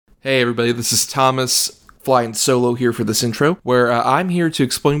Hey everybody, this is Thomas, flying solo here for this intro, where I'm here to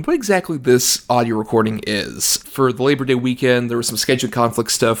explain what exactly this audio recording is. For the Labor Day weekend, there was some schedule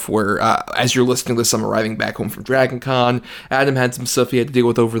conflict stuff where, as you're listening to this, I'm arriving back home from Dragon Con. Adam had some stuff he had to deal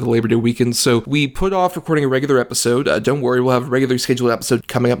with over the Labor Day weekend, so we put off recording a regular episode. Don't worry, we'll have a regularly scheduled episode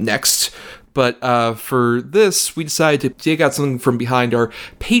coming up next. But for this, we decided to take out something from behind our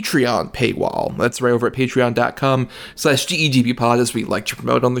Patreon paywall. That's right over at patreon.com/GEDBpod, as we like to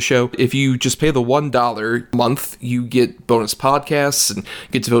promote on the show. If you just pay the $1 a month, you get bonus podcasts and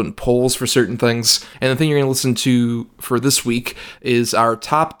get to vote in polls for certain things. And the thing you're going to listen to for this week is our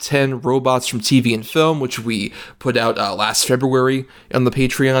top 10 robots from TV and film, which we put out last February on the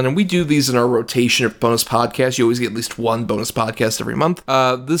Patreon. And we do these in our rotation of bonus podcasts. You always get at least one bonus podcast every month.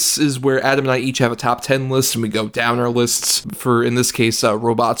 This is where Adam and I each have a top 10 list, and we go down our lists for, in this case,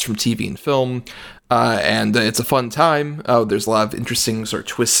 robots from TV and film. And it's a fun time. There's a lot of interesting sort of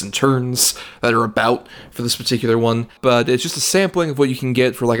twists and turns that are about for this particular one. But it's just a sampling of what you can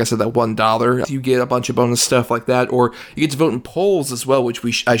get for, like I said, that $1. You get a bunch of bonus stuff like that, or you get to vote in polls as well,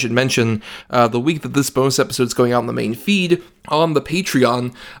 which I should mention. The week that this bonus episode is going out on the main feed, on the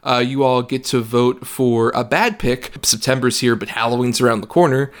Patreon, you all get to vote for a bad pick. September's here, but Halloween's around the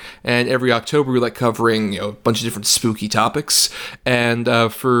corner, and every October we like covering a bunch of different spooky topics. And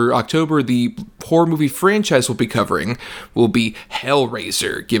for October, the horror movie franchise we'll be covering will be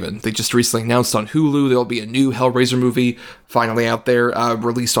Hellraiser, given they just recently announced on Hulu there'll be a new Hellraiser movie finally out there,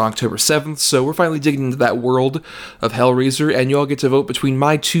 released on October 7th, so we're finally digging into that world of Hellraiser, and you all get to vote between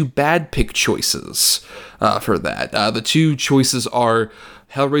my two bad pick choices for that. The two choices are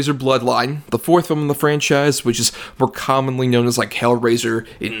Hellraiser Bloodline, the fourth film in the franchise, which is more commonly known as like Hellraiser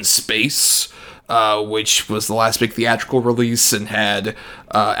in Space, which was the last big theatrical release and had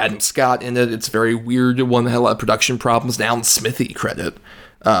Adam Scott in it. It's a very weird one that had a lot of production problems. Alan Smithy credit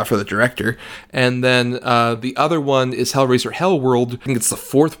for the director. And then the other one is Hellraiser Hellworld. I think it's the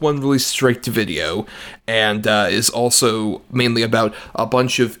fourth one released straight to video, and is also mainly about a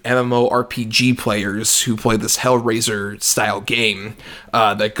bunch of MMORPG players who play this Hellraiser style game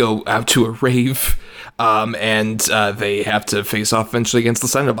that go out to a rave. And they have to face off eventually against the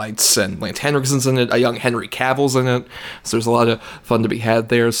Cenobites, and Lance Henriksen's in it, a young Henry Cavill's in it, so there's a lot of fun to be had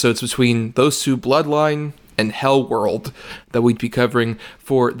there. So it's between those two, Bloodline and Hellworld, that we'd be covering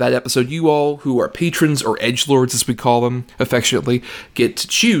for that episode. You all, who are patrons, or edgelords as we call them affectionately, get to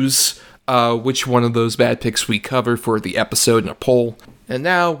choose which one of those bad picks we cover for the episode in a poll. And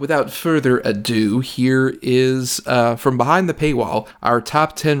now, without further ado, here is, from behind the paywall, our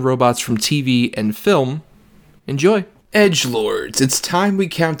top 10 robots from TV and film. Enjoy. Edgelords, it's time we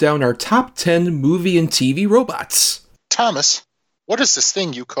count down our top 10 movie and TV robots. Thomas, what is this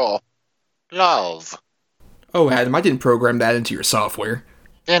thing you call love? Oh, Adam, I didn't program that into your software.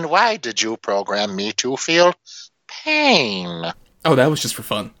 Then why did you program me to feel pain? Oh, that was just for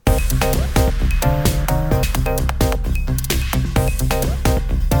fun.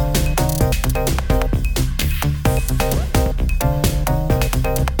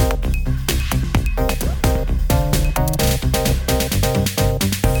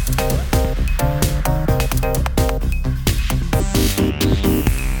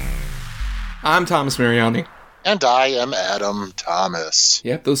 I'm Thomas Mariani. And I am Adam Thomas.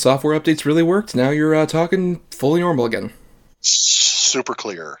 Yep, those software updates really worked. Now you're talking fully normal again. Super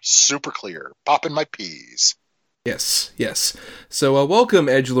clear. Popping my peas. Yes. So welcome,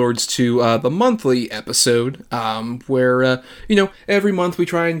 edgelords, to the monthly episode, where, every month we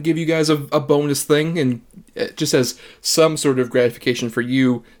try and give you guys a bonus thing, and just as some sort of gratification for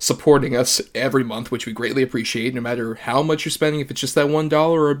you supporting us every month, which we greatly appreciate, no matter how much you're spending. If it's just that $1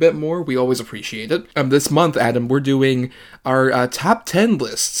 or a bit more, we always appreciate it. This month, Adam, we're doing our top 10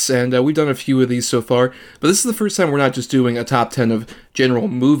 lists, and we've done a few of these so far, but this is the first time we're not just doing a top 10 of general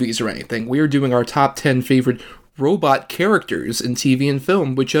movies or anything. We are doing our top 10 favorite robot characters in TV and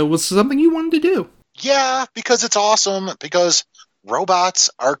film, which was something you wanted to do. Yeah, because it's awesome, because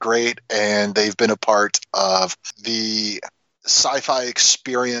robots are great, and they've been a part of the sci-fi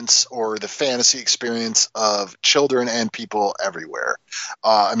experience or the fantasy experience of children and people everywhere.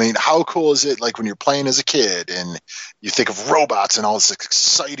 I mean, how cool is it, like, when you're playing as a kid and you think of robots and all this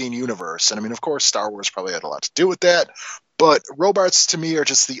exciting universe? And I mean, of course, Star Wars probably had a lot to do with that, but robots to me are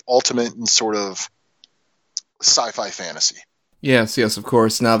just the ultimate in sort of sci-fi fantasy. Yes, of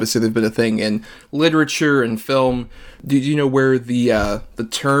course, and obviously they've been a thing in literature and film. Do you know where the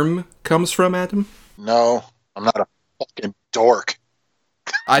term comes from, Adam? No, I'm not a fucking dork.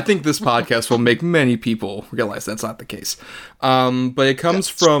 I think this podcast will make many people realize that's not the case. But it comes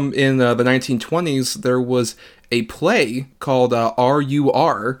from, in the 1920s, there was a play called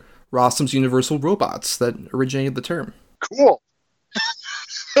R.U.R., Rossum's Universal Robots that originated the term. Cool.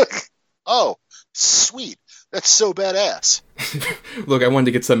 Oh, sweet. That's so badass. Look, I wanted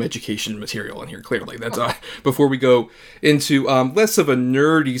to get some education material in here, clearly. That's before we go into less of a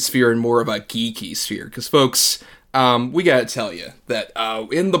nerdy sphere and more of a geeky sphere. Because, folks, we gotta tell you that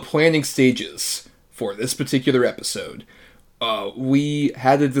in the planning stages for this particular episode, we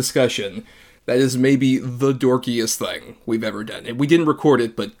had a discussion that is maybe the dorkiest thing we've ever done. And we didn't record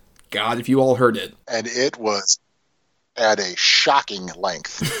it, but God, if you all heard it. And it was at a shocking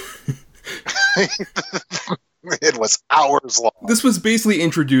length. It was hours long. This was basically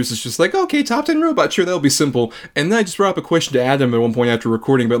introduced as just like, okay, top 10 robots, sure, that'll be simple. And then I just brought up a question to Adam at one point after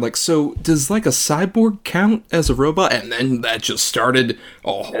recording about, like, so does, like, a cyborg count as a robot? And then that just started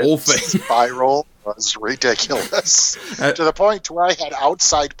a whole thing. Spiral was ridiculous. To the point where I had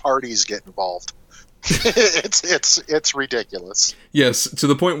outside parties get involved. It's ridiculous. Yes, to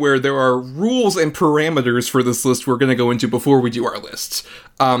the point where there are rules and parameters for this list we're going to go into before we do our lists.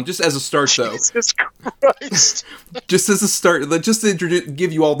 Just as a start, though. Jesus Christ. Just as a start, just to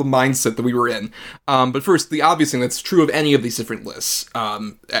give you all the mindset that we were in. But first, the obvious thing that's true of any of these different lists.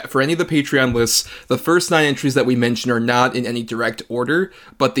 For any of the Patreon lists, the first 9 entries that we mention are not in any direct order,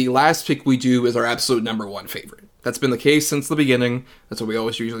 but the last pick we do is our absolute number 1 favorite. That's been the case since the beginning. That's what we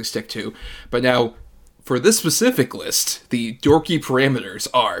always usually stick to. But now, for this specific list, the dorky parameters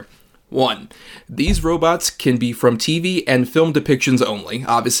are: 1. These robots can be from TV and film depictions only.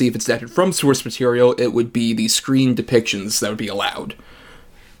 Obviously, if it's adapted from source material, it would be the screen depictions that would be allowed.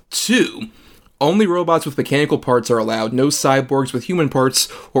 2. Only robots with mechanical parts are allowed. No cyborgs with human parts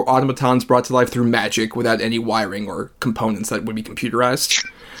or automatons brought to life through magic without any wiring or components that would be computerized.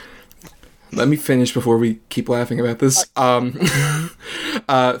 Let me finish before we keep laughing about this.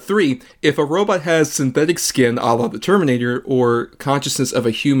 3. If a robot has synthetic skin a la the Terminator or consciousness of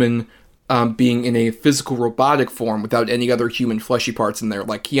a human being in a physical robotic form without any other human fleshy parts in there,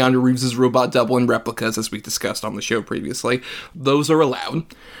 like Keanu Reeves' robot double and replicas, as we discussed on the show previously, those are allowed.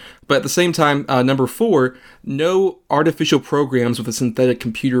 But at the same time, number 4, no artificial programs with a synthetic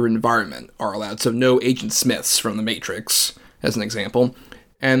computer environment are allowed. So no Agent Smiths from The Matrix, as an example.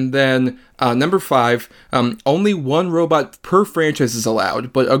 And then number 5, only 1 robot per franchise is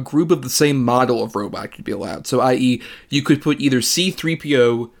allowed, but a group of the same model of robot could be allowed. So i.e., you could put either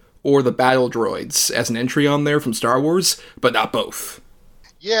C-3PO or the battle droids as an entry on there from Star Wars, but not both.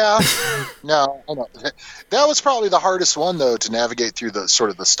 Yeah, no, I know. That was probably the hardest one, though, to navigate through the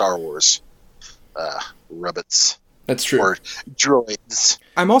sort of the Star Wars robots. That's true. Or droids.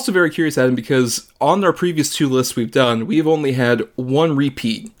 I'm also very curious, Adam, because on our previous 2 lists we've done, we've only had 1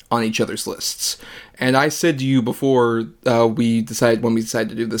 repeat on each other's lists. And I said to you before when we decided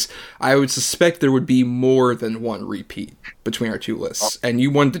to do this, I would suspect there would be more than 1 repeat between our 2 lists. Oh. And you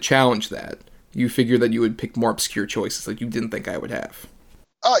wanted to challenge that. You figured that you would pick more obscure choices that you didn't think I would have.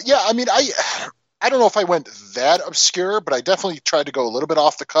 Yeah, I mean, I don't know if I went that obscure, but I definitely tried to go a little bit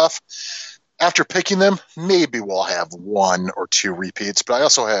off the cuff. After picking them, maybe we'll have 1 or 2 repeats, but I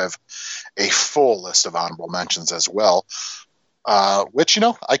also have a full list of honorable mentions as well, which,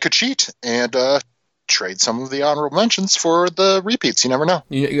 I could cheat and trade some of the honorable mentions for the repeats. You never know.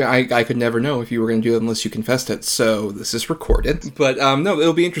 I could never know if you were going to do it unless you confessed it, so this is recorded. But no,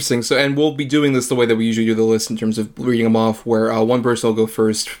 it'll be interesting. So, and we'll be doing this the way that we usually do the list in terms of reading them off, where one person will go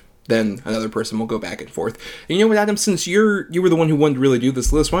first, then another person will go back and forth. And you know what, Adam, since you were the one who wanted to really do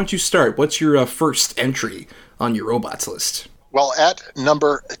this list, why don't you start? What's your first entry on your robots list? Well, at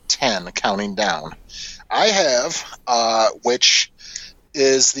number 10, counting down, I have, which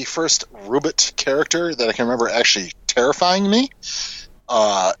is the first robot character that I can remember actually terrifying me,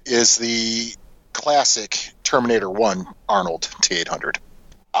 is the classic Terminator 1 Arnold T-800.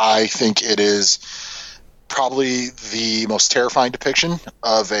 I think it is probably the most terrifying depiction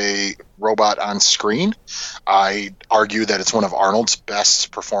of a robot on screen. I argue that it's one of Arnold's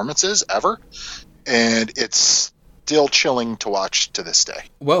best performances ever, and it's still chilling to watch to this day.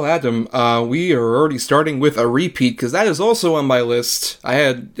 Well, Adam, we are already starting with a repeat, because that is also on my list.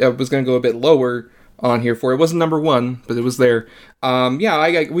 I was going to go a bit lower on here for it. It wasn't number 1, but it was there.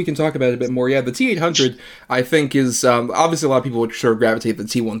 We can talk about it a bit more. Yeah, the T-800, I think, is obviously a lot of people would sort of gravitate to the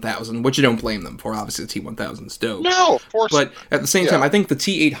T-1000, which you don't blame them for. Obviously, the T-1000 is dope. No, of course. But at the same time, I think the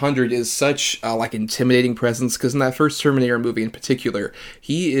T-800 is such intimidating presence, because in that first Terminator movie in particular,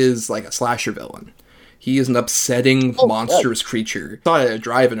 he is like a slasher villain. He is an upsetting, monstrous creature. I saw it at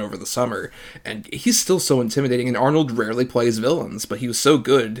drive-in over the summer, and he's still so intimidating, and Arnold rarely plays villains, but he was so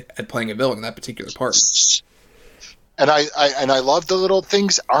good at playing a villain in that particular part. And I love the little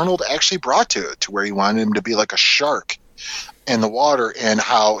things Arnold actually brought to it, to where he wanted him to be like a shark in the water, and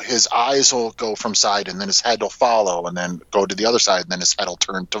how his eyes will go from side and then his head will follow and then go to the other side and then his head will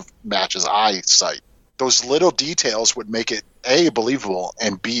turn to match his eyesight. Those little details would make it A, believable,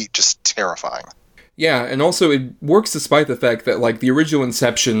 and B, just terrifying. Yeah, and also it works despite the fact that, like, the original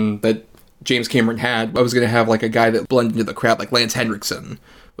Inception that James Cameron had, I was going to have, like, a guy that blended into the crowd, like Lance Henriksen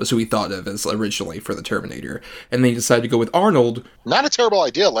was who he thought of as originally for the Terminator. And then he decided to go with Arnold. Not a terrible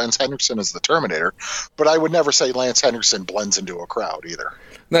idea, Lance Henriksen as the Terminator, but I would never say Lance Henriksen blends into a crowd either.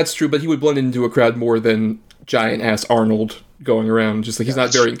 That's true, but he would blend into a crowd more than giant-ass Arnold going around. Just like, he's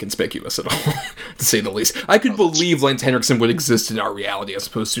not very inconspicuous at all, to say the least. I could believe Lance Henriksen would exist in our reality, as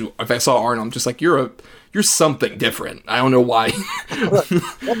opposed to, if I saw Arnold, I'm just like, you're something different. I don't know why. What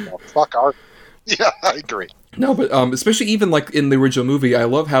the fuck are... Yeah, I agree. No, but especially even like in the original movie, I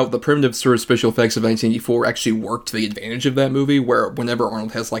love how the primitive sort of special effects of 1984 actually worked to the advantage of that movie, where whenever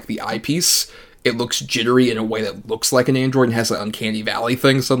Arnold has like the eyepiece, it looks jittery in a way that looks like an android and has an uncanny valley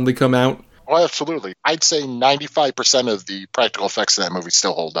thing suddenly come out. Oh, absolutely. I'd say 95% of the practical effects in that movie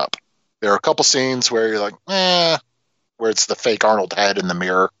still hold up. There are a couple scenes where you're like, where it's the fake Arnold head in the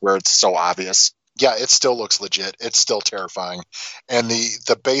mirror, where it's so obvious. Yeah, it still looks legit. It's still terrifying. And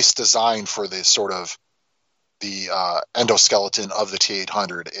the base design for the sort of the endoskeleton of the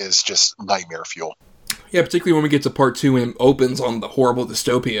T-800 is just nightmare fuel. Yeah, particularly when we get to part 2 and it opens on the horrible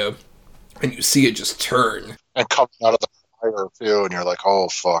dystopia and you see it just turn. And coming out of the fire too, and you're like, oh,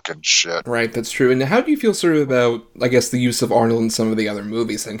 fucking shit. Right, that's true. And how do you feel sort of about, I guess, the use of Arnold in some of the other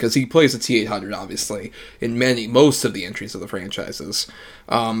movies then? Because he plays the T-800, obviously, in most of the entries of the franchises.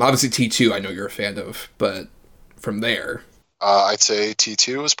 Obviously, T2 I know you're a fan of, but from there... I'd say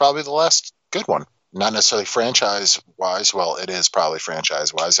T2 is probably the last good one. Not necessarily franchise-wise. Well, it is probably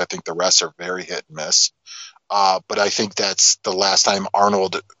franchise-wise. I think the rest are very hit and miss. But I think that's the last time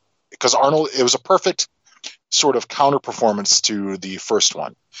Arnold... Because Arnold, it was a perfect sort of counter-performance to the first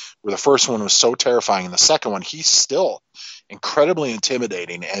one, where the first one was so terrifying, and the second one, he's still incredibly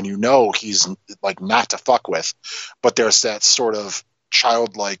intimidating, and you know he's like not to fuck with, but there's that sort of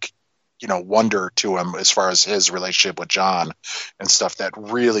childlike, wonder to him as far as his relationship with John and stuff that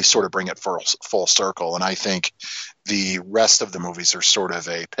really sort of bring it full circle. And I think the rest of the movies are sort of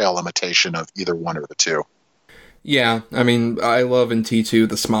a pale imitation of either one or the two. Yeah, I mean, I love in T2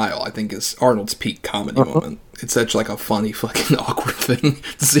 the smile, I think, is Arnold's peak comedy moment. It's such like a funny fucking awkward thing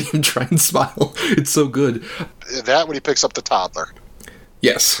to see him try and smile. It's so good. That when he picks up the toddler.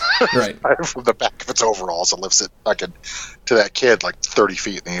 Yes, right. From the back of its overalls and lifts it fucking to that kid like 30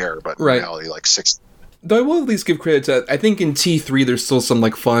 feet in the air, but in reality like 6. Though I will at least give credit to, I think in T3 there's still some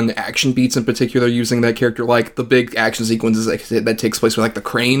like fun action beats in particular using that character, like the big action sequences that takes place with like the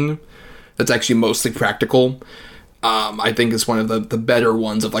crane. That's actually mostly practical. I think is one of the better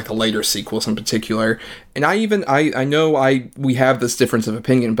ones of like the later sequels in particular. And I know we have this difference of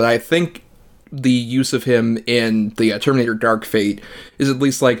opinion, but I think the use of him in the Terminator Dark Fate is at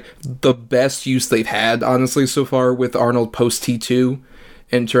least like the best use they've had, honestly, so far with Arnold post T2,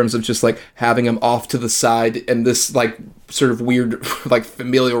 in terms of just like having him off to the side and this like sort of weird like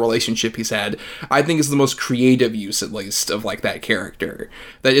familial relationship he's had. I think is the most creative use, at least, of like that character.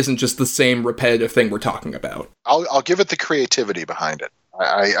 That isn't just the same repetitive thing we're talking about. I'll give it the creativity behind it.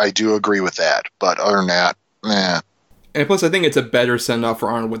 I do agree with that, but other than that, And plus, I think it's a better send-off for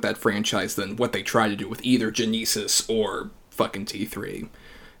Arnold with that franchise than what they try to do with either Genesis or fucking T3.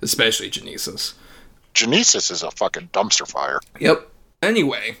 Especially Genesis. Genesis is a fucking dumpster fire. Yep.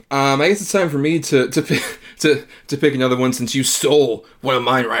 Anyway, I guess it's time for me to pick another one since you stole one of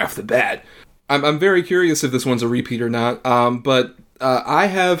mine right off the bat. I'm very curious if this one's a repeat or not, but I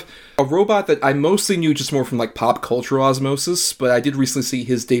have a robot that I mostly knew just more from like pop culture osmosis, but I did recently see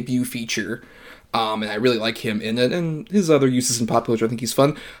his debut feature, and I really like him in it, and his other uses in pop culture, I think he's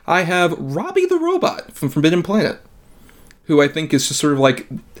fun. I have Robbie the Robot from Forbidden Planet, who I think is just sort of like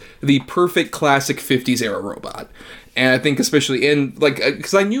the perfect classic 50s era robot. And I think especially in, like,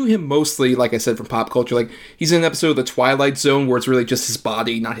 because I knew him mostly, like I said, from pop culture. Like, he's in an episode of The Twilight Zone where it's really just his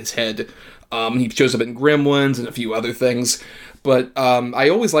body, not his head. He shows up in Gremlins and a few other things. But I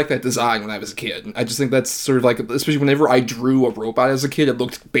always liked that design when I was a kid. I just think that's sort of like, especially whenever I drew a robot as a kid, it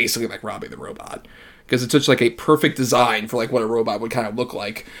looked basically like Robbie the Robot. Because it's such like a perfect design for like what a robot would kind of look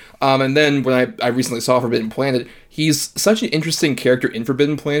like. And then when I recently saw Forbidden Planet, he's such an interesting character in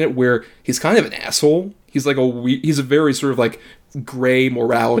Forbidden Planet where he's kind of an asshole. He's like he's a very sort of like gray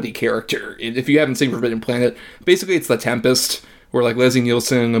morality character. If you haven't seen Forbidden Planet, basically it's The Tempest, where like Leslie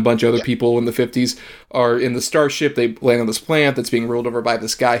Nielsen and a bunch of other people in the 50s are in the starship. They land on this planet that's being ruled over by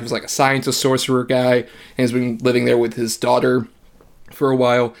this guy who's like a scientist sorcerer guy, and has been living there with his daughter. for a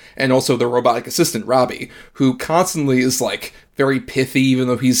while, and also the robotic assistant, Robbie, who constantly is, like, very pithy, even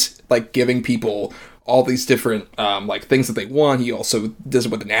though he's, like, giving people all these different, like, things that they want. He also does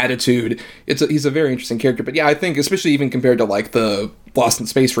it with an attitude. He's a very interesting character. But yeah, I think, especially even compared to, like, the Lost in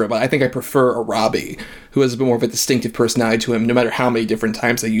Space robot, I think I prefer a Robbie, who has a bit more of a distinctive personality to him, no matter how many different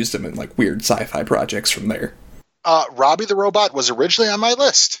times they used him in, like, weird sci-fi projects from there. Robbie the Robot was originally on my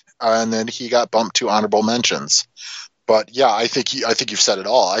list, and then he got bumped to honorable mentions. But yeah, I think you've said it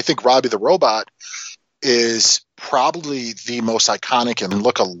all. I think Robbie the Robot is probably the most iconic and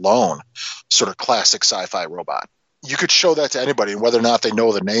look alone sort of classic sci-fi robot. You could show that to anybody, and whether or not they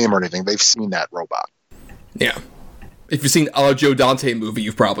know the name or anything, they've seen that robot. Yeah. If you've seen a Joe Dante movie,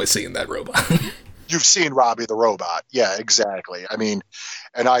 you've probably seen that robot. You've seen Robbie the Robot. Yeah, exactly. I mean,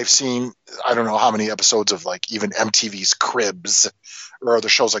 and I've seen, I don't know how many episodes of, like, even MTV's Cribs or other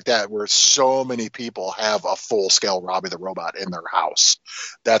shows like that, where so many people have a full-scale Robbie the Robot in their house.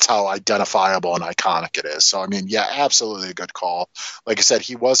 That's how identifiable and iconic it is. So, I mean, yeah, absolutely a good call. Like I said,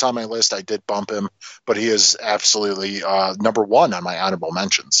 he was on my list. I did bump him, but he is absolutely number one on my honorable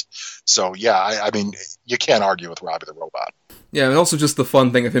mentions. So, yeah, I mean, you can't argue with Robbie the Robot. Yeah, and also just the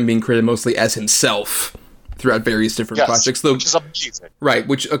fun thing of him being credited mostly as himself throughout various different projects. Though, which is amazing. Right,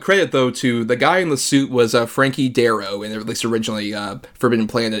 which a credit, though, to the guy in the suit was Frankie Darro, and at least originally Forbidden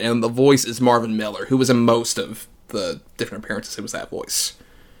Planet, and the voice is Marvin Miller, who was in most of the different appearances. It was that voice.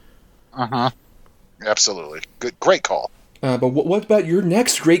 Uh-huh. Absolutely. Good, great call. But what about your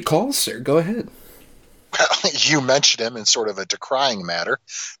next great call, sir? Go ahead. Well, you mentioned him in sort of a decrying matter,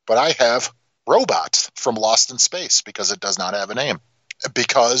 but I have Robot from Lost in Space, because it does not have a name.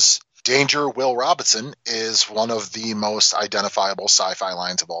 Because Danger Will Robinson is one of the most identifiable sci-fi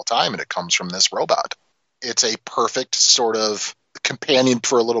lines of all time, and it comes from this robot. It's a perfect sort of companion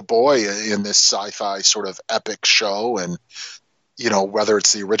for a little boy in this sci-fi sort of epic show. And, you know, whether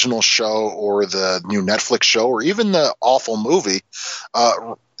it's the original show or the new Netflix show or even the awful movie,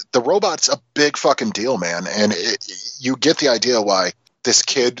 the robot's a big fucking deal, man. And you get the idea why this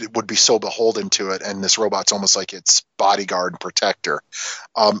kid would be so beholden to it, and this robot's almost like its bodyguard and protector.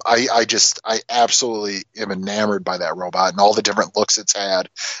 I absolutely am enamored by that robot and all the different looks it's had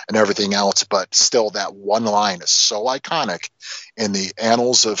and everything else, but still that one line is so iconic in the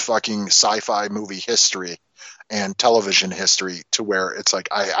annals of fucking sci-fi movie history and television history, to where it's like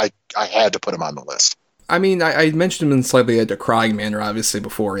I had to put him on the list. I mean, I mentioned him in slightly a decrying manner, obviously,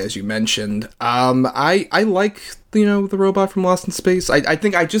 before, as you mentioned. I like, you know, the robot from Lost in Space. I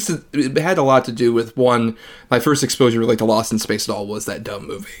think it had a lot to do with, one, my first exposure really to Lost in Space at all was that dumb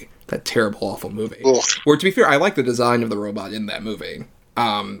movie. That terrible, awful movie. Ugh. Where, to be fair, I like the design of the robot in that movie.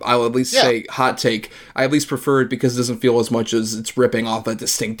 I'll at least say, hot take, I at least prefer it because it doesn't feel as much as it's ripping off a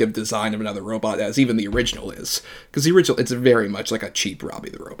distinctive design of another robot as even the original is. Because the original, it's very much like a cheap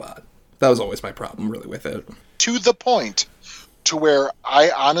Robbie the Robot. That was always my problem, really, with it. To the point to where I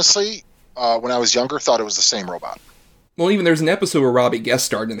honestly, when I was younger, thought it was the same robot. Well, even there's an episode where Robbie guest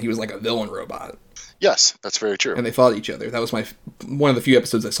starred and he was like a villain robot. Yes, that's very true. And they fought each other. That was one of the few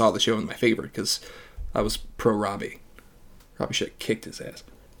episodes I saw of the show and my favorite, because I was pro Robbie. Robbie should have kicked his ass.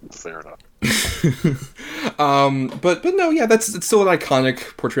 Fair enough. But no, yeah, it's still an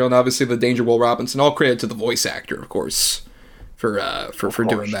iconic portrayal, and obviously the Danger Will Robinson. All credit to the voice actor, of course. For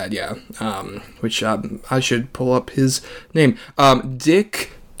doing that, yeah. Which I should pull up his name.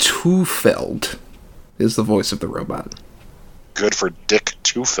 Dick Tufeld is the voice of the robot. Good for Dick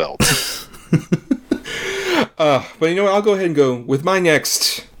Tufeld. But you know what? I'll go ahead and go with my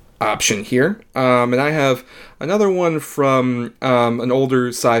next option here. And I have another one from an older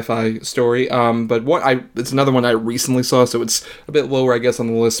sci-fi story. But it's another one I recently saw, so it's a bit lower, I guess, on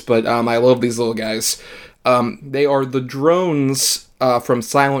the list. But I love these little guys. They are the drones from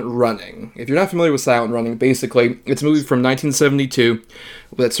Silent Running. If you're not familiar with Silent Running, basically, it's a movie from 1972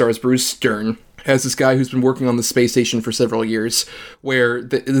 that stars Bruce Dern as this guy who's been working on the space station for several years, where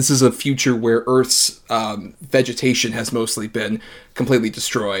this is a future where Earth's vegetation has mostly been completely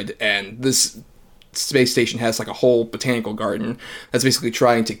destroyed, and this space station has like a whole botanical garden that's basically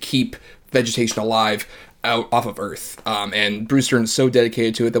trying to keep vegetation alive out off of Earth. And Bruce Dern is so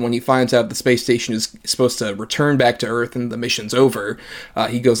dedicated to it that when he finds out the space station is supposed to return back to Earth and the mission's over,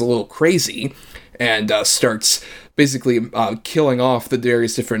 he goes a little crazy and starts basically killing off the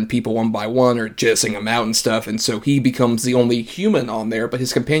various different people one by one, or jizzing them out and stuff, and so he becomes the only human on there, but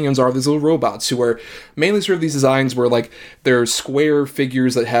his companions are these little robots who are mainly sort of these designs where, like, they're square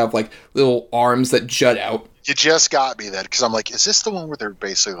figures that have, like, little arms that jut out. You just got me that, because I'm like, is this the one where they're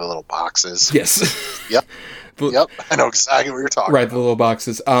basically little boxes? Yes. Yep. Yep, I know exactly what you're talking Right, about. the little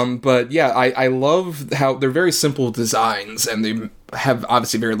boxes. But yeah, I love how they're very simple designs, and they have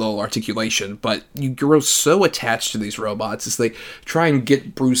obviously very little articulation, but you grow so attached to these robots as they try and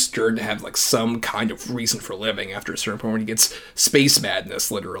get Bruce Dern to have like some kind of reason for living after a certain point when he gets space madness,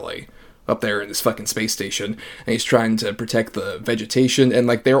 literally, up there in this fucking space station, and he's trying to protect the vegetation, and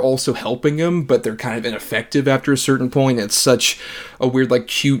like they're also helping him, but they're kind of ineffective after a certain point. It's such a weird, like,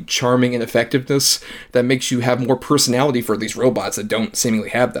 cute, charming ineffectiveness that makes you have more personality for these robots that don't seemingly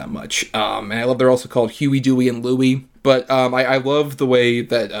have that much. And I love they're also called Huey, Dewey, and Louie. But I love the way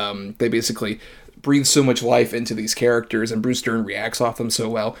that they basically breathe so much life into these characters, and Bruce Dern reacts off them so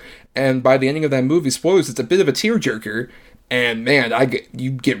well. And by the ending of that movie, spoilers, it's a bit of a tearjerker. And man,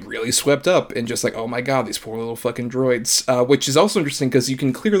 you get really swept up in just like, oh my god, these poor little fucking droids. Which is also interesting because you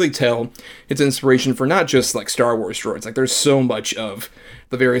can clearly tell it's inspiration for not just like Star Wars droids. Like there's so much of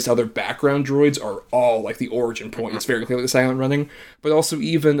the various other background droids are all like the origin point. It's very clearly silent running. But also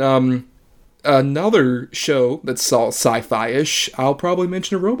even another show that's all sci-fi-ish, I'll probably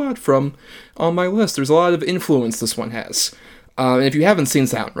mention a robot from on my list. There's a lot of influence this one has. And if you haven't seen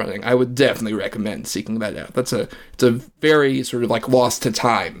Silent Running, I would definitely recommend seeking that out. It's a very sort of like lost to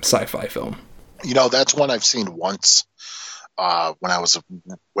time sci-fi film. You know, that's one I've seen once when I was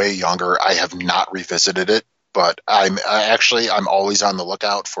way younger. I have not revisited it, but I'm always on the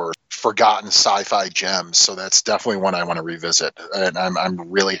lookout for forgotten sci-fi gems. So that's definitely one I want to revisit. And I'm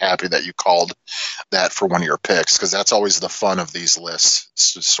really happy that you called that for one of your picks, because that's always the fun of these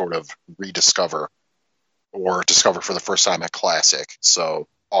lists, to sort of rediscover or discover for the first time a classic. So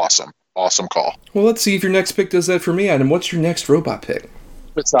awesome call. Well, let's see if your next pick does that for me, Adam. What's your next robot pick?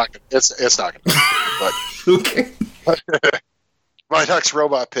 It's not gonna be, but Okay. My next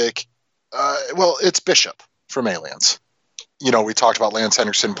robot pick, well, it's Bishop from Aliens. You know, we talked about Lance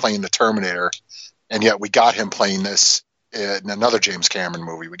Henriksen playing the Terminator, and yet we got him playing this in another James Cameron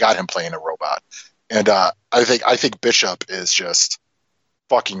movie. We got him playing a robot, and I think Bishop is just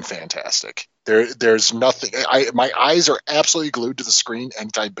fucking fantastic. There's nothing. My eyes are absolutely glued to the screen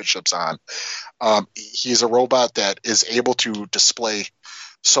anytime Bishop's on. He's a robot that is able to display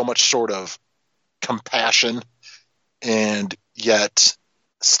so much sort of compassion, and yet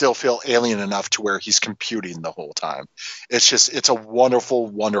still feel alien enough to where he's computing the whole time. It's a wonderful,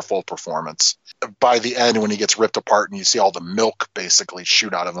 wonderful performance. By the end, when he gets ripped apart and you see all the milk basically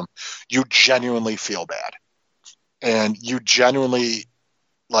shoot out of him, you genuinely feel bad, and you genuinely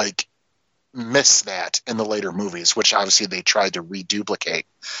like miss that in the later movies, which obviously they tried to reduplicate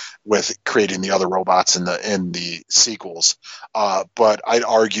with creating the other robots in the sequels. But I'd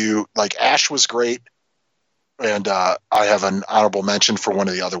argue like Ash was great, and I have an honorable mention for one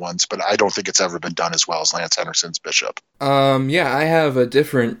of the other ones, but I don't think it's ever been done as well as Lance Henriksen's Bishop. Yeah, I have a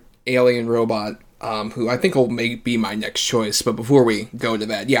different alien robot who I think will be my next choice. But before we go to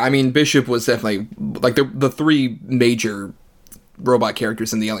that, yeah, I mean, Bishop was definitely like the three major robot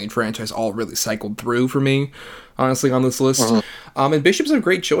characters in the Alien franchise all really cycled through for me, honestly, on this list. Mm-hmm. And Bishop's a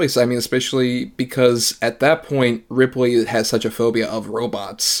great choice. I mean, especially because at that point, Ripley has such a phobia of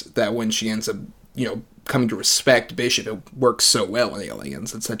robots that when she ends up, coming to respect Bishop, it works so well in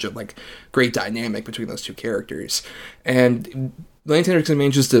Aliens. It's such a great dynamic between those two characters. And Lance Henriksen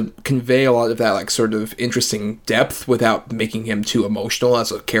manages to convey a lot of that sort of interesting depth without making him too emotional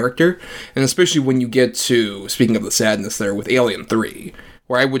as a character. And especially when you get to, speaking of the sadness there, with Alien 3,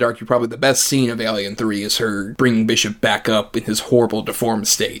 where I would argue probably the best scene of Alien 3 is her bringing Bishop back up in his horrible deformed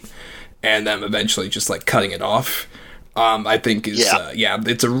state and then eventually just cutting it off. I think is,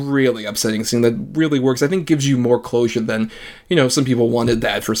 it's a really upsetting scene that really works. I think gives you more closure than, some people wanted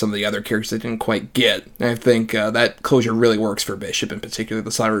that for some of the other characters they didn't quite get. And I think that closure really works for Bishop, in particular,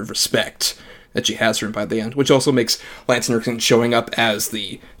 the side of respect that she has for him by the end, which also makes Lance Henriksen showing up as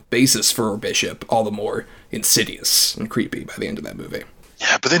the basis for Bishop all the more insidious and creepy by the end of that movie.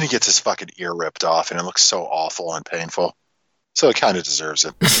 Yeah, but then he gets his fucking ear ripped off, and it looks so awful and painful. So it kind of deserves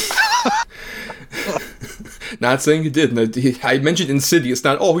it. Not saying it did. I mentioned insidious,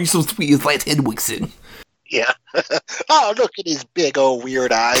 not, oh, he's so sweet, he's Lance Henriksen. Yeah. Oh, look at his big old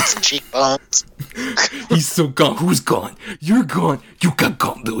weird eyes and cheekbones. He's so gone. Who's gone? You're gone. You got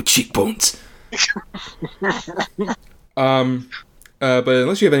gone, little cheekbones. But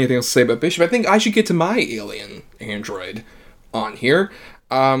unless you have anything else to say about Bishop, I think I should get to my alien android on here.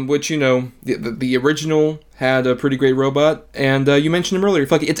 Which, the original had a pretty great robot, and you mentioned him earlier.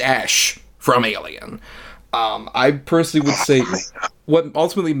 It's Ash from Alien. I personally would say what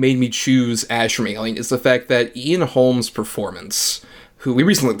ultimately made me choose Ash from Alien is the fact that Ian Holmes' performance who we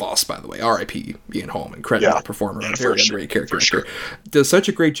recently lost, by the way, R.I.P. Ian Holm, incredible performer, very underrated character actor, does such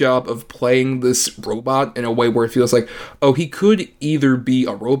a great job of playing this robot in a way where it feels like, oh, he could either be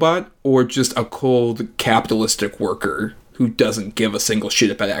a robot or just a cold capitalistic worker who doesn't give a single shit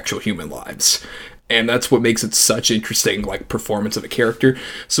about actual human lives. And that's what makes it such interesting, like, performance of a character.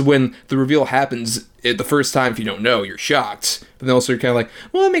 So when the reveal happens the first time, if you don't know, you're shocked. But then also you're kind of like,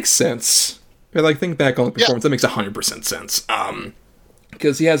 well, that makes sense. Or, like, think back on the performance, that makes 100% sense.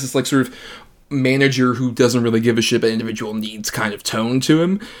 Because he has this, like, sort of manager who doesn't really give a shit about individual needs kind of tone to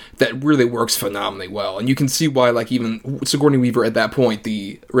him that really works phenomenally well. And you can see why, like, even Sigourney Weaver at that point,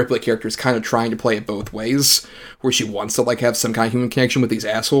 the Ripley character, is kind of trying to play it both ways, where she wants to, like, have some kind of human connection with these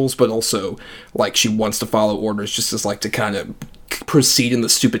assholes, but also, like, she wants to follow orders just as, like, to kind of proceed in the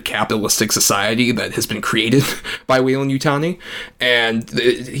stupid capitalistic society that has been created by Weyland-Yutani. And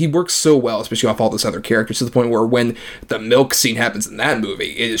he works so well, especially off all those other characters, to the point where when the milk scene happens in that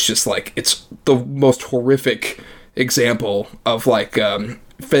movie, it is just like, it's the most horrific example of, like,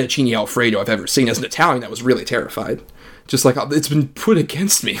 fettuccine Alfredo I've ever seen. As an Italian, I was really terrified. Just like, it's been put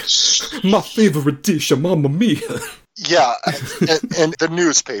against me. My favorite dish, Mamma Mia. Yeah, and the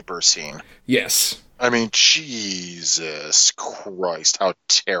newspaper scene. Yes. I mean, Jesus Christ, how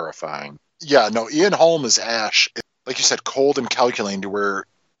terrifying. Yeah, no, Ian Holm is Ash. Like you said, cold and calculating, to where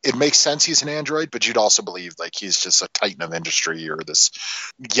it makes sense he's an android, but you'd also believe, like, he's just a titan of industry or this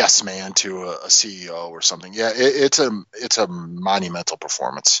yes man to a CEO or something. Yeah, it's a monumental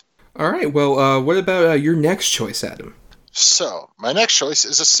performance. All right, well, what about your next choice, Adam? So, my next choice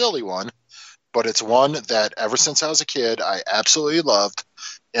is a silly one, but it's one that ever since I was a kid, I absolutely loved.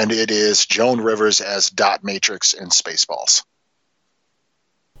 And it is Joan Rivers as Dot Matrix in Spaceballs.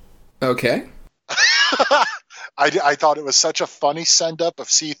 Okay. I thought it was such a funny send-up of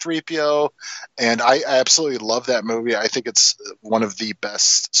C-3PO, and I absolutely love that movie. I think it's one of the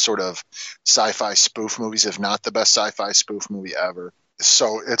best sort of sci-fi spoof movies, if not the best sci-fi spoof movie ever.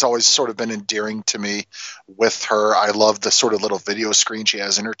 So it's always sort of been endearing to me with her. I love the sort of little video screen she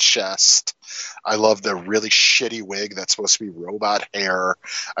has in her chest. I love the really shitty wig that's supposed to be robot hair.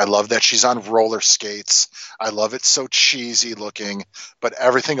 I love that she's on roller skates. I love it so cheesy looking, but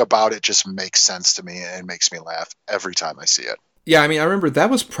everything about it just makes sense to me and makes me laugh every time I see it. Yeah, I mean, I remember that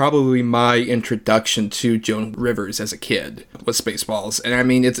was probably my introduction to Joan Rivers as a kid, was Spaceballs. And I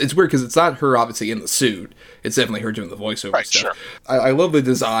mean, it's weird because it's not her obviously in the suit. It's definitely her doing the voiceover stuff. Sure. I love the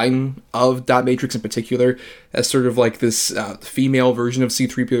design of Dot Matrix in particular as sort of like this female version of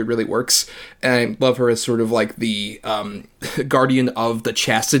C-3PO that really works. And I love her as sort of like the guardian of the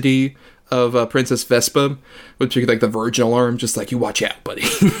chastity of Princess Vespa, which is like the virgin alarm, just like, you watch out, buddy.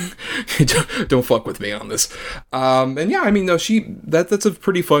 don't fuck with me on this. And yeah, I mean, no, that's a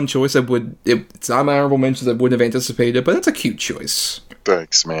pretty fun choice. It's not my honorable mentions, I wouldn't have anticipated, but that's a cute choice.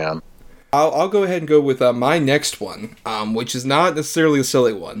 Thanks, man. I'll go ahead and go with my next one, which is not necessarily a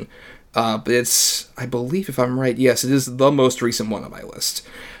silly one, but it's, I believe if I'm right, yes, it is the most recent one on my list.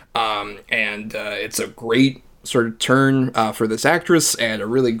 And it's a great sort of turn for this actress, and a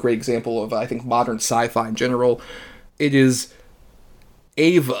really great example of, I think, modern sci-fi in general. It is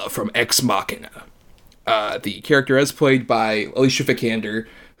Ava from Ex Machina. The character as played by Alicia Vikander,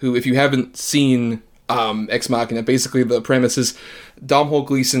 who, if you haven't seen Ex Machina, basically the premise is Domhnall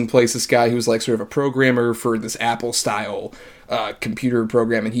Gleeson plays this guy who's like sort of a programmer for this Apple-style computer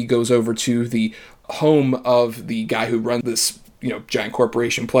program, and he goes over to the home of the guy who runs this, giant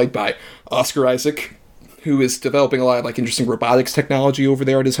corporation played by Oscar Isaac, who is developing a lot of like interesting robotics technology over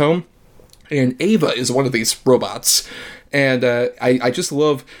there at his home. And Ava is one of these robots. And I just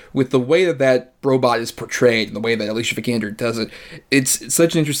love, with the way that robot is portrayed and the way that Alicia Vikander does it, it's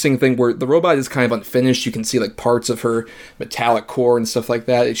such an interesting thing where the robot is kind of unfinished. You can see like parts of her metallic core and stuff like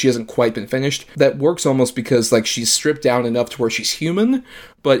that. She hasn't quite been finished. That works almost because like she's stripped down enough to where she's human,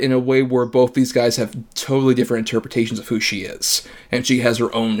 but in a way where both these guys have totally different interpretations of who she is. And she has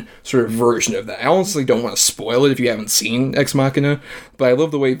her own sort of version of that. I honestly don't want to spoil it if you haven't seen Ex Machina, but I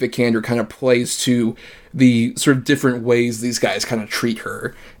love the way Vikander kind of plays to the sort of different ways these guys kind of treat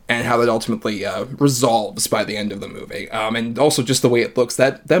her, and how that ultimately resolves by the end of the movie. And also just the way it looks.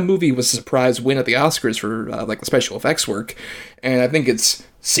 That movie was a surprise win at the Oscars for like the special effects work, and I think it's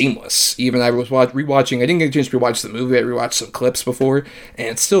seamless. Even I was rewatching, I didn't get a chance to rewatch the movie, I rewatched some clips before, and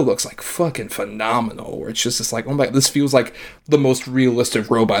it still looks like fucking phenomenal, where it's just this like, oh my, this feels like the most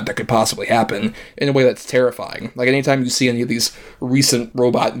realistic robot that could possibly happen, in a way that's terrifying. Like anytime you see any of these recent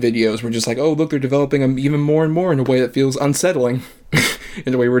robot videos, we're just like, oh look, they're developing them even more and more in a way that feels unsettling.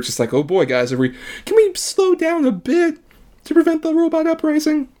 In a way where it's just like, oh boy guys, can we slow down a bit to prevent the robot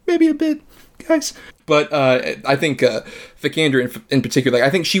uprising? Maybe a bit. guys. But I think Vikander in particular, like, I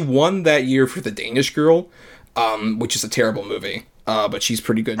think she won that year for The Danish Girl, which is a terrible movie. But she's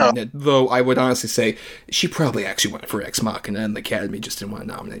pretty good in it. Though I would honestly say she probably actually went for Ex Machina, and the Academy just didn't want to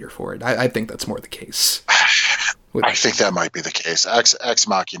nominate her for it. I think that's more the case. I think that might be the case. Ex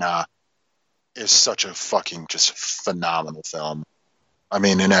Machina is such a fucking just phenomenal film. I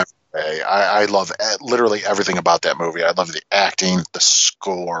mean, in every way. I love literally everything about that movie. I love the acting, the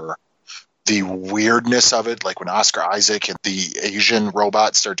score, the weirdness of it, like when Oscar Isaac and the Asian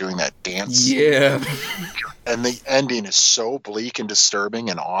robot start doing that dance. Yeah. And the ending is so bleak and disturbing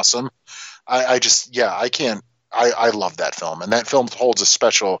and awesome. I love that film. And that film holds a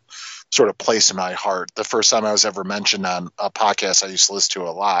special sort of place in my heart. The first time I was ever mentioned on a podcast I used to listen to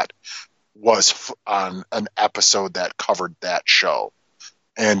a lot was on an episode that covered that show.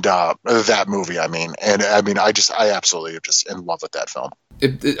 And that movie, I absolutely am just in love with that film.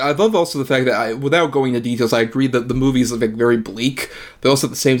 I love also the fact that, without going into details, I agree that the movies look like very bleak, but also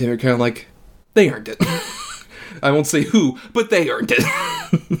at the same time, you're kind of like, they earned it. I won't say who, but they earned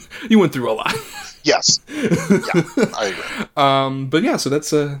it. You went through a lot. Yes. Yeah, I agree. But yeah, so that's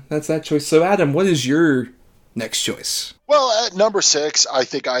that choice. So Adam, what is your next choice? Well, at number 6, I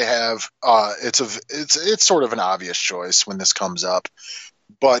think I have it's sort of an obvious choice when this comes up,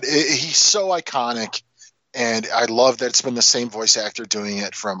 but he's so iconic. And I love that it's been the same voice actor doing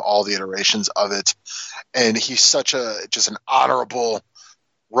it from all the iterations of it. And he's such just an honorable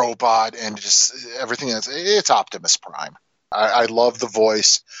robot, and just everything it's Optimus Prime. I love the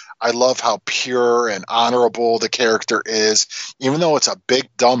voice. I love how pure and honorable the character is, even though it's a big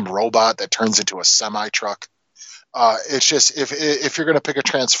dumb robot that turns into a semi-truck. It's just, if you're going to pick a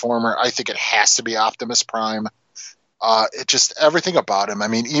Transformer, I think it has to be Optimus Prime. It just, everything about him. I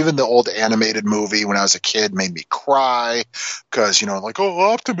mean, even the old animated movie when I was a kid made me cry because, like,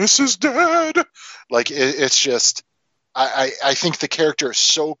 oh, Optimus is dead. Like, it's just, I think the character is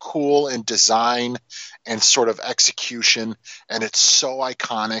so cool in design and sort of execution, and it's so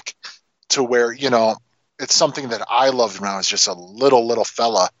iconic to where, it's something that I loved when I was just a little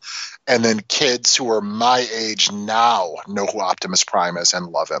fella. And then kids who are my age now know who Optimus Prime is and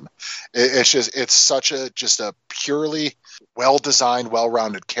love him. It's such a purely well-designed,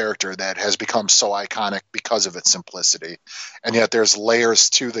 well-rounded character that has become so iconic because of its simplicity. And yet there's layers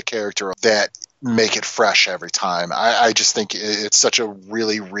to the character that make it fresh every time. I just think it's such a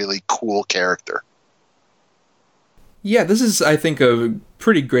really, really cool character. Yeah, this is, I think, a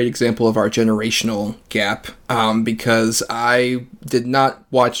pretty great example of our generational gap, because I did not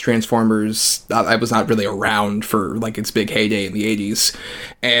watch Transformers. I was not really around for, like, its big heyday in the 80s.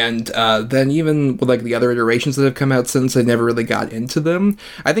 And then even with, like, the other iterations that have come out since, I never really got into them.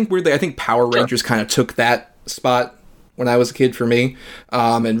 I think Power Rangers kind of took that spot when I was a kid for me,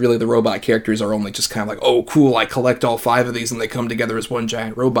 and really the robot characters are only just kind of like, oh, cool, I collect all 5 of these and they come together as one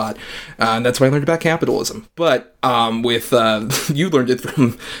giant robot, and that's why I learned about capitalism. But with you learned it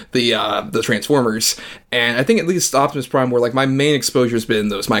from the Transformers, and I think at least Optimus Prime, where, like, my main exposure has been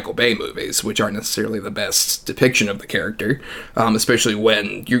those Michael Bay movies, which aren't necessarily the best depiction of the character, especially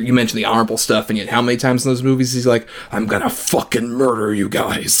when you mentioned the honorable stuff, and yet how many times in those movies he's like, I'm gonna fucking murder you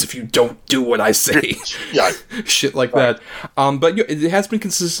guys if you don't do what I say. Yeah. Shit like that. But it has been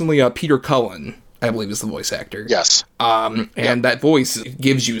consistently Peter Cullen, I believe, is the voice actor. Yes. And that voice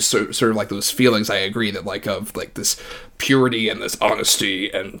gives you sort of like those feelings, I agree, that like of like this purity and this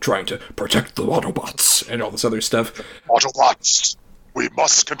honesty and trying to protect the Autobots and all this other stuff. Autobots, we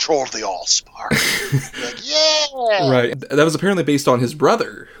must control the Allspark. Like, yeah! Right. That was apparently based on his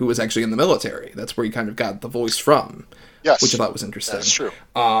brother, who was actually in the military. That's where he kind of got the voice from. Yes. Which I thought was interesting. That's true.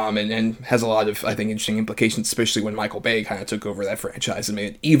 And has a lot of, I think, interesting implications, especially when Michael Bay kind of took over that franchise and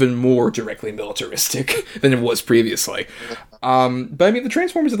made it even more directly militaristic than it was previously. But I mean, the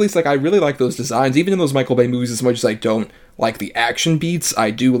Transformers, at least, like, I really like those designs. Even in those Michael Bay movies, as much as I don't like the action beats, I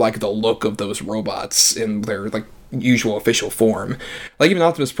do like the look of those robots in their, like, usual official form. Like, even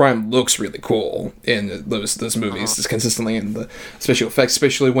Optimus Prime looks really cool in those movies, just consistently in the special effects,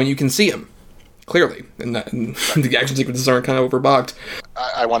 especially when you can see him clearly, and the action sequences aren't kind of overbogged.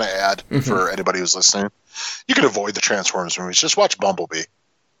 I want to add, for anybody who's listening, you can avoid the Transformers movies. Just watch Bumblebee.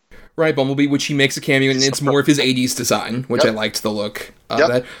 Right, Bumblebee, which he makes a cameo, and it's more of his 80s design, which I liked the look of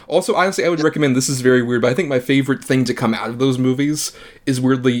that. Also, honestly, I would recommend, this is very weird, but I think my favorite thing to come out of those movies is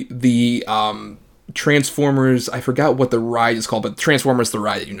weirdly the Transformers, I forgot what the ride is called, but Transformers the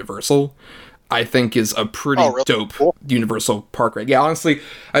Ride at Universal, I think, is a pretty dope Universal Park ride. Yeah, honestly,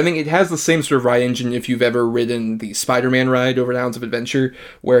 I think it has the same sort of ride engine if you've ever ridden the Spider-Man ride over Islands of Adventure,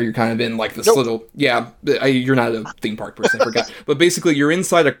 where you're kind of in, like, this little... Yeah, you're not a theme park person, I forgot. But basically, you're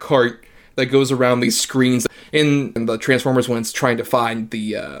inside a cart that goes around these screens in the Transformers when it's trying to find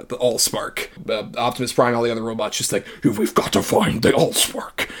the Allspark. Optimus Prime and all the other robots just like, we've got to find the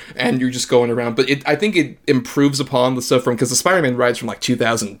Allspark. And you're just going around. But I think it improves upon the stuff from, because the Spider-Man ride's from like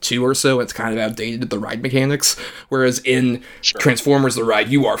 2002 or so, and it's kind of outdated, the ride mechanics. Whereas in Transformers the ride,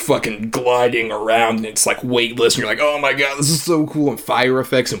 you are fucking gliding around and it's like weightless, and you're like, oh my god, this is so cool, and fire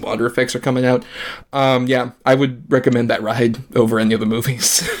effects and water effects are coming out. Yeah, I would recommend that ride over any of the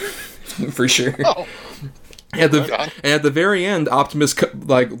movies. For sure. Oh. At the very end, Optimus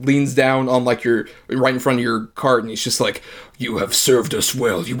leans down on right in front of your cart, and he's just like, "You have served us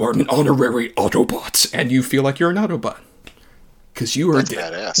well. You are an honorary Autobot," and you feel like you're an Autobot because you are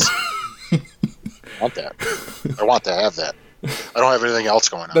dead. Badass. I want that. I want to have that. I don't have anything else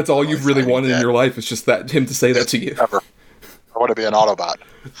going on. That's all you've really wanted in your life. It's just him to say that to you. Ever. I want to be an Autobot.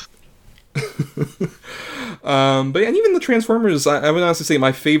 But yeah, and even the Transformers, I would honestly say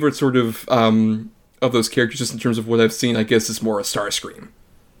my favorite sort of those characters, just in terms of what I've seen, I guess, is more a Starscream,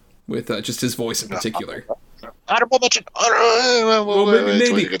 with just his voice in particular. Honorable mention.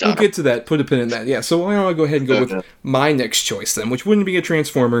 Maybe we'll get to that. Put a pin in that. Yeah. So why don't I go ahead and go with my next choice then, which wouldn't be a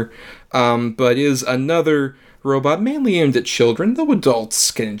Transformer, but is another robot mainly aimed at children, though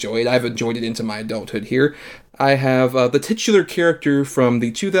adults can enjoy it. I've enjoyed it into my adulthood here. I have the titular character from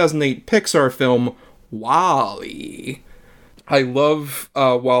the 2008 Pixar film WALL-E. I love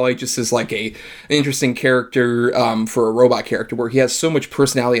WALL-E just as like an interesting character for a robot character, where he has so much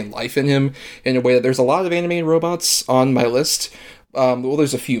personality and life in him, in a way that there's a lot of animated robots on my list. Well,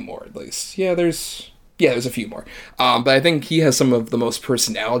 there's a few more at least. There's a few more. But I think he has some of the most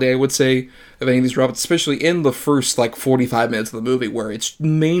personality, I would say, of any of these robots, especially in the first 45 minutes of the movie, where it's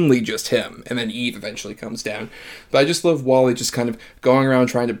mainly just him, and then Eve eventually comes down. But I just love WALL-E just kind of going around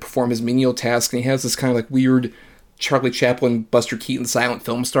trying to perform his menial tasks, and he has this kind of weird Charlie Chaplin, Buster Keaton silent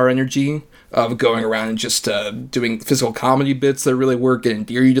film star energy of going around and just doing physical comedy bits that really work and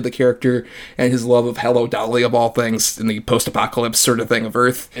endear you to the character, and his love of Hello Dolly, of all things, in the post-apocalypse sort of thing of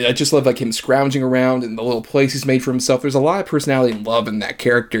Earth. And I just love him scrounging around and the little place he's made for himself. There's a lot of personality and love in that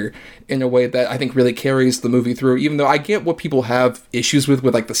character in a way that I think really carries the movie through, even though I get what people have issues with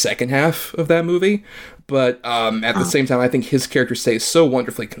the second half of that movie. But at the same time, I think his character stays so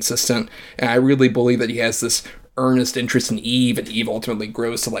wonderfully consistent, and I really believe that he has this earnest interest in Eve, and Eve ultimately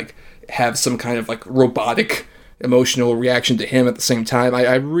grows to have some kind of robotic emotional reaction to him at the same time.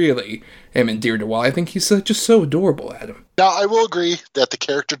 I really am endeared to WALL-E. I think he's just so adorable, Adam. Now, I will agree that the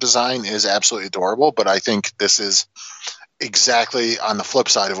character design is absolutely adorable, but I think this is exactly on the flip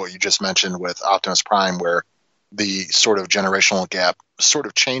side of what you just mentioned with Optimus Prime, where the sort of generational gap sort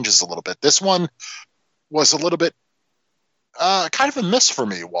of changes a little bit. This one was a little bit kind of a miss for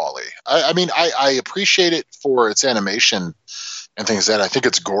me, WALL-E. I mean, I appreciate it for its animation and things like that. I think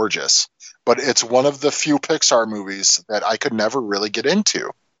it's gorgeous, but it's one of the few Pixar movies that I could never really get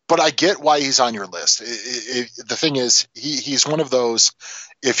into. But I get why he's on your list. The thing is, he's one of those,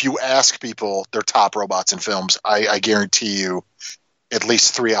 if you ask people their top robots in films, I guarantee you at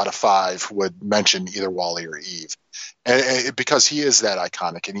least 3 out of 5 would mention either WALL-E or Eve. And because he is that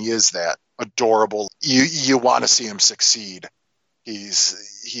iconic and he is that adorable, you want to see him succeed.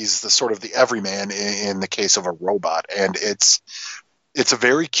 He's the sort of the everyman in the case of a robot, and it's a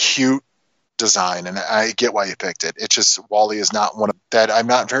very cute design, and I get why you picked it. It's just WALL-E is not one that I'm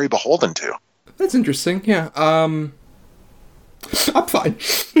not very beholden to. That's interesting. Yeah. I'm fine.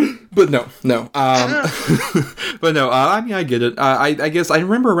 But no. But no, I mean, I get it. I guess I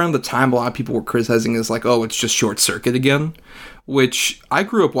remember around the time a lot of people were criticizing this, it's just Short Circuit again, which I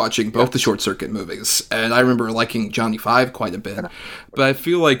grew up watching both the Short Circuit movies, and I remember liking Johnny Five quite a bit. But I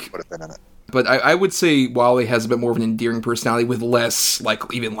feel like... Would have been in it. But I would say WALL-E has a bit more of an endearing personality with less,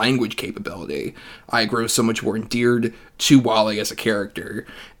 even language capability. I grow so much more endeared to WALL-E as a character.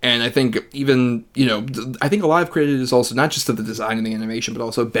 And I think even, I think a lot of credit is also not just to the design and the animation, but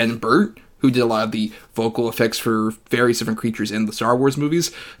also Ben Burtt, who did a lot of the vocal effects for various different creatures in the Star Wars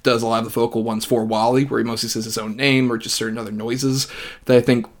movies, does a lot of the vocal ones for WALL-E, where he mostly says his own name or just certain other noises that I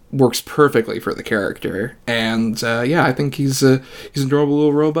think works perfectly for the character. And I think he's an adorable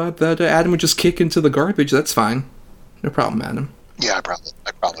little robot that Adam would just kick into the garbage. That's fine. No problem, Adam. Yeah, I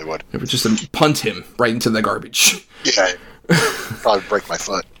probably would. It would just punt him right into the garbage. Yeah, probably break my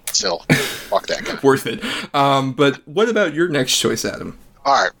foot. Still, fuck that guy. Worth it. But what about your next choice, Adam?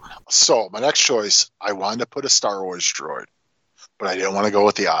 All right. So my next choice, I wanted to put a Star Wars droid, but I didn't want to go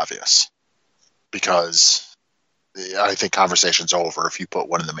with the obvious because I think conversation's over if you put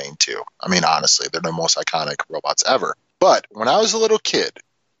one of the main two. I mean, honestly, they're the most iconic robots ever. But when I was a little kid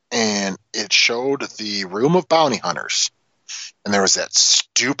and it showed the Room of Bounty Hunters, and there was that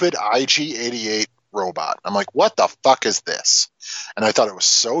stupid IG-88 robot. I'm like, what the fuck is this? And I thought it was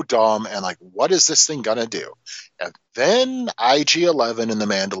so dumb, and like, what is this thing gonna do? And then IG-11 and The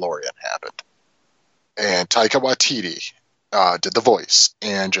Mandalorian happened, and Taika Waititi did the voice,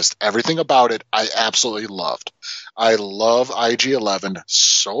 and just everything about it I absolutely loved. I love IG-11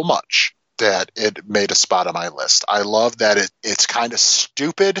 so much that it made a spot on my list. I love that it's kind of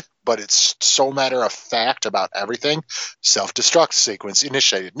stupid, but it's so matter of fact about everything. Self-destruct sequence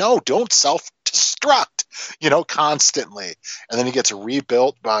initiated. No, don't self-destruct, constantly. And then he gets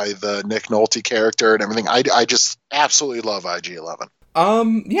rebuilt by the Nick Nolte character and everything. I just absolutely love IG-11.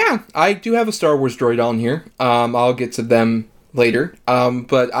 Yeah, I do have a Star Wars droid on here. I'll get to them later.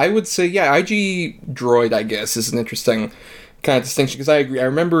 But I would say, yeah, IG droid, I guess, is an interesting kind of distinction, because I agree. I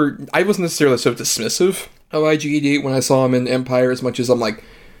remember I wasn't necessarily so dismissive of IG-88 when I saw him in Empire, as much as I'm like,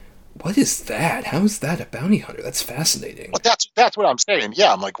 what is that? How is that a bounty hunter? That's fascinating. Well, that's what I'm saying.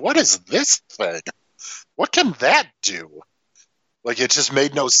 Yeah, I'm like, what is this thing? What can that do? Like, it just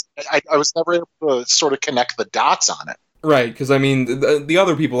made no sense. I was never able to sort of connect the dots on it. Right, because I mean, the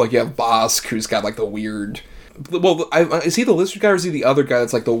other people, like, you have Bosk, who's got like the weird. Well, is he the lizard guy, or is he the other guy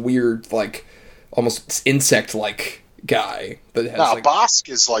that's like the weird, like, almost insect-like guy that has, no, Bosk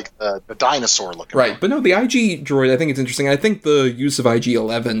is like the dinosaur looking right one. But no, the IG droid, I think it's interesting. I think the use of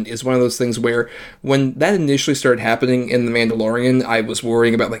IG-11 is one of those things where when that initially started happening in The Mandalorian, I was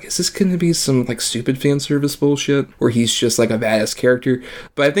worrying about, like, is this going to be some like stupid fan service bullshit where he's just like a badass character?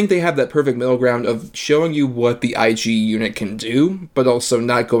 But I think they have that perfect middle ground of showing you what the IG unit can do, but also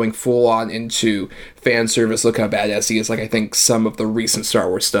not going full on into fan service, look how badass he is, like I think some of the recent Star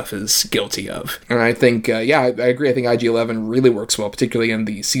Wars stuff is guilty of. And I think, I agree. I think IG-11 really works well, particularly in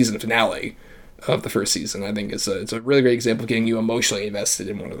the season finale of the first season. I think it's a really great example of getting you emotionally invested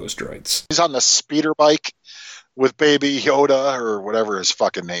in one of those droids. He's on the speeder bike with Baby Yoda, or whatever his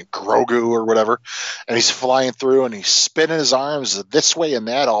fucking name, Grogu or whatever, and he's flying through, and he's spinning his arms this way and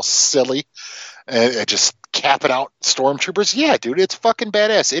that, all silly, and just capping out stormtroopers. Yeah, dude, it's fucking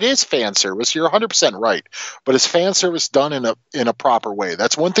badass. It is fan service. You're 100% right, but it's fan service done in a proper way.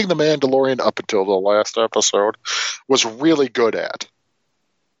 That's one thing The Mandalorian, up until the last episode, was really good at.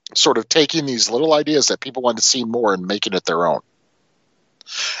 Sort of taking these little ideas that people want to see more and making it their own.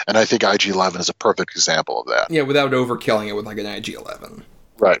 And I think IG-11 is a perfect example of that. Yeah, without overkilling it with like an IG-11.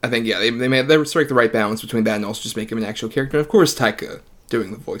 Right. I think, yeah, they strike the right balance between that and also just make him an actual character. And of course, Taika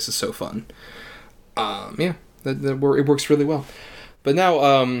doing the voice is so fun. Yeah, it works really well. But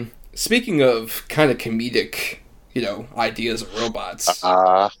now, speaking of kind of comedic, ideas of robots,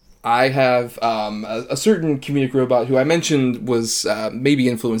 I have a certain comedic robot who I mentioned was maybe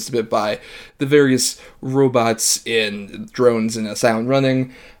influenced a bit by the various robots in Drones and Silent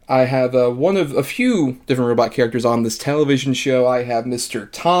Running. I have one of a few different robot characters on this television show. I have Mr.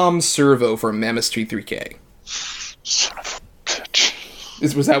 Tom Servo from MST3K. Son of a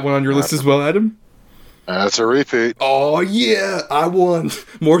bitch. Was that one on your list as well, Adam? That's a repeat. Oh, yeah, I won.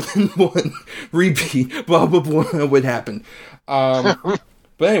 More than one repeat. Blah, blah, blah would happen. But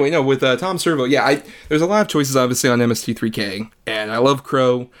anyway, no, with Tom Servo, yeah, there's a lot of choices, obviously, on MST3K, and I love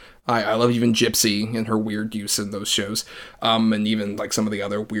Crow. I love even Gypsy and her weird use in those shows, and even like some of the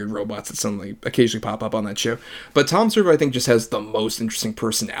other weird robots that suddenly occasionally pop up on that show. But Tom Servo, I think, just has the most interesting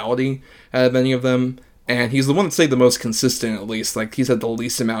personality out of any of them, and he's the one that stayed the most consistent, at least. Like, he's had the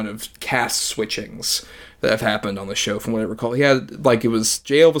least amount of cast switchings that have happened on the show, from what I recall. He had, like, it was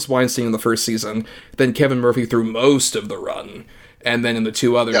J. Elvis Weinstein in the first season, then Kevin Murphy through most of the run, and then in the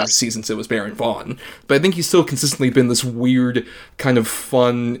two other seasons it was Baron Vaughn. But I think he's still consistently been this weird, kind of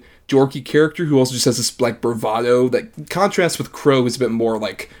fun, dorky character who also just has this, like, bravado that contrasts with Crow, who's a bit more,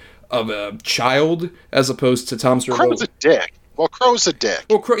 like, of a child, as opposed to Tom Servo. Crow's a dick. Well, Crow's a dick.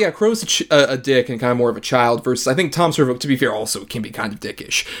 Well, Crow's a dick and kind of more of a child, versus, I think Tom Servo, to be fair, also can be kind of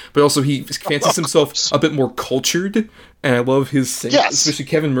dickish. But also he fancies himself a bit more cultured, and I love his singing. Yes. Especially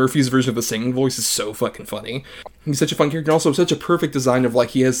Kevin Murphy's version of the singing voice is so fucking funny. He's such a fun character, and also such a perfect design of, like,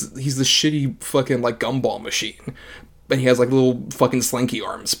 he's this shitty fucking, like, gumball machine. And he has, like, little fucking slinky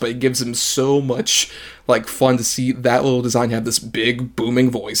arms, but it gives him so much, like, fun to see that little design have this big, booming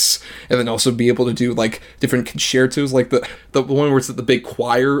voice, and then also be able to do, like, different concertos, like the one where it's the big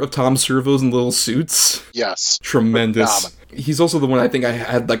choir of Tom Servo's in little suits. Yes. Tremendous. He's also the one I think I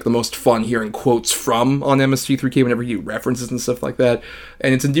had, like, the most fun hearing quotes from on MST3K whenever he references and stuff like that,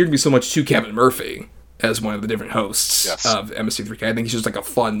 and it's endeared me so much to Kevin Murphy as one of the different hosts of MST3K. I think he's just, like, a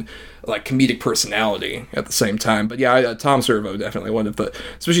fun, like, comedic personality at the same time. But yeah, Tom Servo, definitely one of the,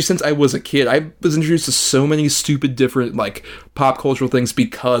 especially since I was a kid, I was introduced to so many stupid different, like, pop cultural things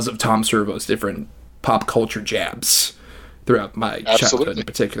because of Tom Servo's different pop culture jabs throughout my childhood Absolutely. in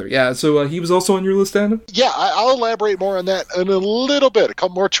particular. Yeah, so he was also on your list, Adam? Yeah, I'll elaborate more on that in a little bit. A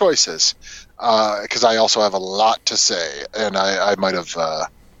couple more choices, because I also have a lot to say, and I might have done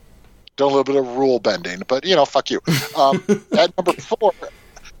a little bit of rule bending, but fuck you. At number 4,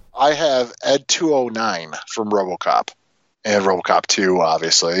 I have Ed 209 from RoboCop, and RoboCop 2,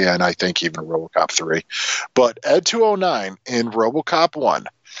 obviously, and I think even RoboCop 3. But Ed 209 in RoboCop 1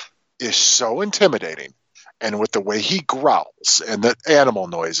 is so intimidating. And with the way he growls and the animal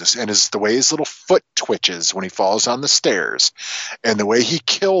noises and the way his little foot twitches when he falls on the stairs and the way he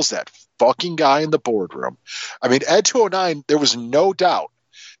kills that fucking guy in the boardroom. I mean, Ed 209, there was no doubt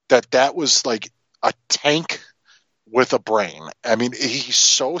that was like a tank with a brain. I mean, he's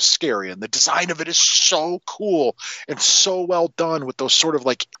so scary, and the design of it is so cool and so well done with those sort of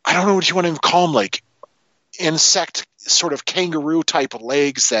like, I don't know what you want to even call them, like insect sort of kangaroo type of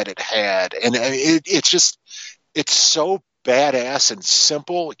legs that it had. And it's so badass and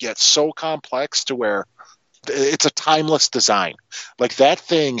simple, yet so complex to where it's a timeless design. Like, that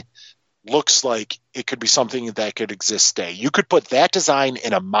thing looks like it could be something that could exist today. You could put that design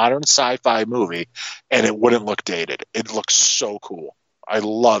in a modern sci-fi movie and it wouldn't look dated. It looks so cool. I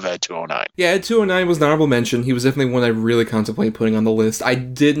love Ed 209. Yeah, Ed 209 was an honorable mention. He was definitely one I really contemplated putting on the list. I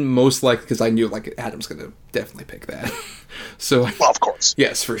didn't most like because I knew like Adam's going to definitely pick that. So, well, of course.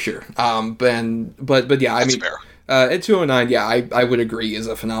 Yes, for sure. But yeah, I That's mean, fair. Ed 209, yeah, I would agree is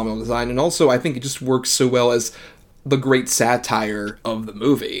a phenomenal design. And also, I think it just works so well as the great satire of the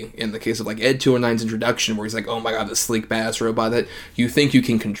movie. In the case of like Ed 209's introduction, where he's like, oh my god, this sleek badass robot that you think you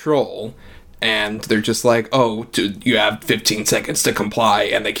can control. And they're just like, oh, dude, you have 15 seconds to comply,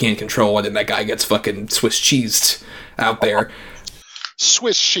 and they can't control it, and that guy gets fucking Swiss cheesed out there.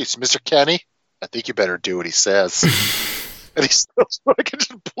 Swiss cheese, Mr. Kenny. I think you better do what he says. And he still fucking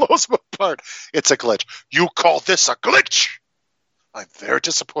just blows him apart. It's a glitch. You call this a glitch? I'm very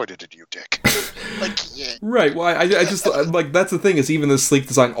disappointed in you, Dick. Like, yeah. Right, well, I just, like, that's the thing, is even the sleek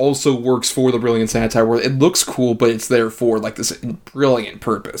design also works for the brilliant satire, where it looks cool, but it's there for, like, this brilliant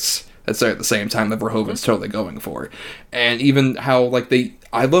purpose that's there at the same time that Verhoeven's totally going for. And even how, like,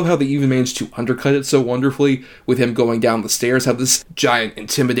 I love how they even managed to undercut it so wonderfully with him going down the stairs, how this giant,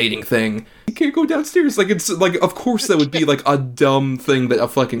 intimidating thing, you can't go downstairs. Like, it's, like, of course that would be, like, a dumb thing that a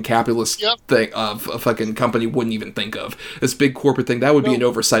fucking capitalist thing of a fucking company wouldn't even think of. This big corporate thing, that would be an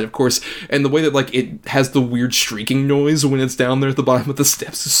oversight, of course. And the way that, like, it has the weird shrieking noise when it's down there at the bottom of the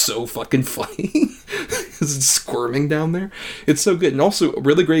steps is so fucking funny. Because it's squirming down there. It's so good. And also, a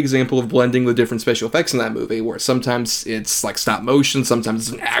really great example of blending the different special effects in that movie, where sometimes it's, like, stop motion, sometimes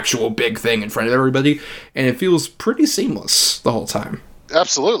it's an actual big thing in front of everybody, and it feels pretty seamless the whole time.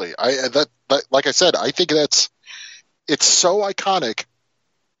 Absolutely. Like I said, I think it's so iconic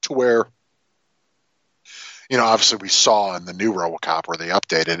to where, obviously we saw in the new RoboCop where they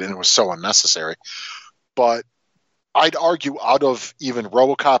updated and it was so unnecessary. But I'd argue out of even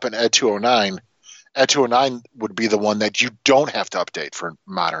RoboCop and Ed 209, Ed 209 would be the one that you don't have to update for a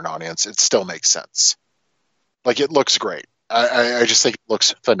modern audience. It still makes sense. Like, it looks great. I just think it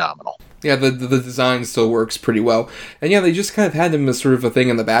looks phenomenal. Yeah, the design still works pretty well. And yeah, they just kind of had him as sort of a thing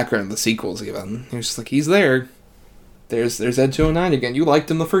in the background of the sequels even. He was just like, he's there. There's Ed 209 again. You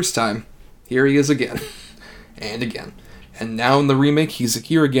liked him the first time. Here he is again. And again. And now in the remake, he's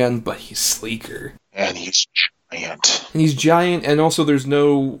here again, but he's sleeker. And he's giant. And he's giant, and also there's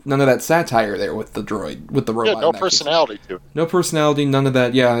none of that satire there with the droid, with the robot. Yeah, no personality to it. No personality, none of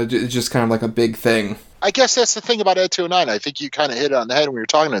that. Yeah, it's just kind of like a big thing. I guess that's the thing about Ed 209. I think you kind of hit it on the head when you were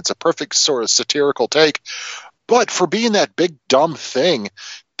talking. It's a perfect sort of satirical take. But for being that big, dumb thing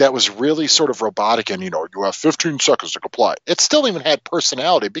that was really sort of robotic and, you have 15 seconds to comply, it still even had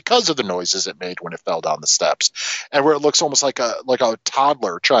personality because of the noises it made when it fell down the steps. And where it looks almost like a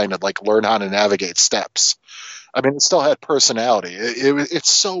toddler trying to, like, learn how to navigate steps. I mean, it still had personality. It's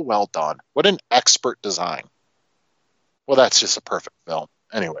so well done. What an expert design. Well, that's just a perfect film.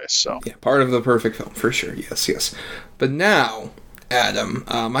 Anyway, so. Yeah, part of the perfect film, for sure. Yes. But now, Adam,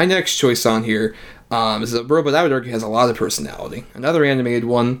 my next choice on here is a robot I would argue has a lot of personality. Another animated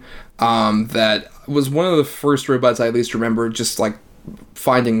one that was one of the first robots I at least remember just, like,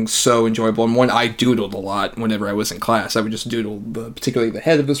 finding so enjoyable, and one I doodled a lot whenever I was in class. I would just doodle particularly the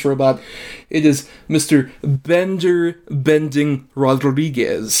head of this robot. It is Mr. Bender Bending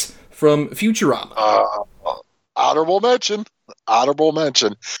Rodriguez from Futurama. Honorable mention.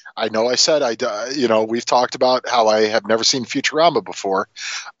 I know I said we've talked about how I have never seen Futurama before.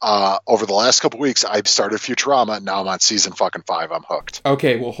 Over the last couple weeks, I've started Futurama, and now I'm on season fucking 5. I'm hooked.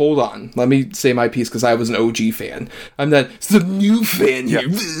 Okay, well, hold on. Let me say my piece, because I was an OG fan. I'm not some new fan here.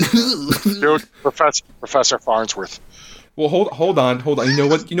 Dude, Professor Farnsworth. Well, hold on.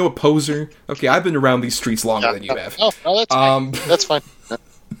 You know what, poser? Okay, I've been around these streets longer than you have. No, that's fine. That's fine.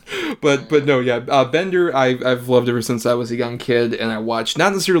 But no, yeah, Bender, I've loved ever since I was a young kid, and I watched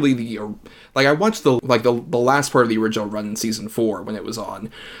not necessarily I watched the last part of the original run in season 4 when it was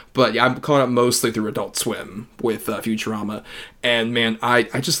on, but yeah, I'm caught up mostly through Adult Swim with Futurama, and man, I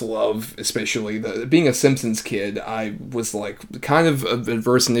just love, especially being a Simpsons kid, I was like kind of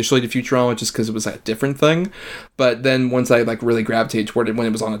adverse initially to Futurama just because it was a different thing, but then once I like really gravitated toward it when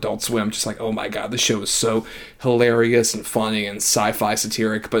it was on Adult Swim, just like, oh my god, this show is so hilarious and funny and sci-fi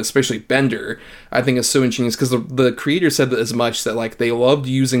satiric, but especially Bender, I think is so ingenious because the creator said that as much that like they loved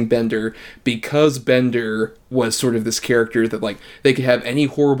using Bender because Bender was sort of this character that like they could have any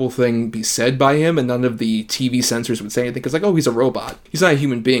horrible thing be said by him and none of the TV censors would say anything because like, oh, he's a robot, he's not a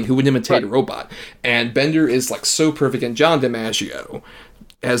human being who would imitate a robot, and Bender is like so perfect, and John DiMaggio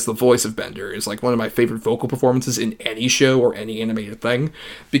as the voice of Bender is like one of my favorite vocal performances in any show or any animated thing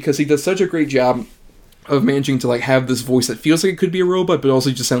because he does such a great job of managing to like have this voice that feels like it could be a robot, but also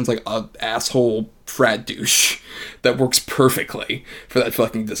just sounds like a asshole frat douche that works perfectly for that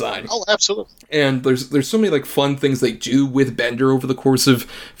fucking design. Oh, absolutely. And there's so many like fun things they do with Bender over the course of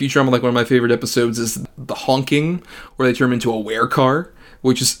Futurama. Like one of my favorite episodes is the honking, where they turn him into a werecar,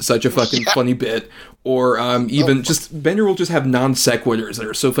 which is such a fucking funny bit. Or even just Bender will just have non sequiturs that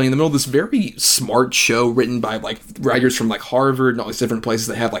are so funny in the middle of this very smart show written by like writers from like Harvard and all these different places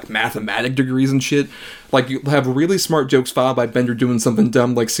that have like mathematic degrees and shit. Like you'll have really smart jokes followed by Bender doing something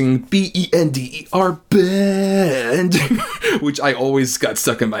dumb like singing BENDER bend, which I always got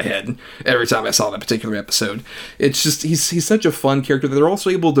stuck in my head every time I saw that particular episode. It's just he's such a fun character that they're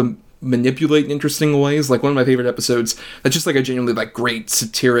also able to manipulate in interesting ways. Like one of my favorite episodes that's just like a genuinely like great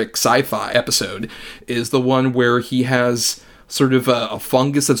satiric sci-fi episode is the one where he has sort of a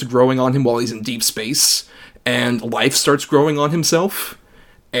fungus that's growing on him while he's in deep space, and life starts growing on himself,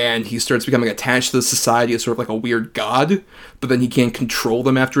 and he starts becoming attached to the society as sort of like a weird god, but then he can't control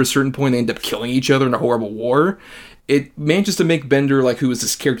them after a certain point. They end up killing each other in a horrible war. It manages to make Bender, like, who is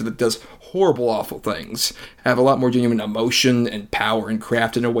this character that does horrible, awful things, have a lot more genuine emotion and power and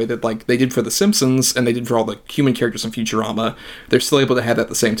craft in a way that, like, they did for The Simpsons and they did for all the human characters in Futurama. They're still able to have that at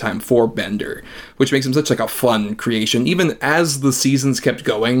the same time for Bender, which makes him such, like, a fun creation. Even as the seasons kept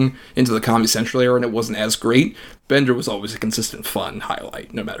going into the Comedy Central era and it wasn't as great, Bender was always a consistent fun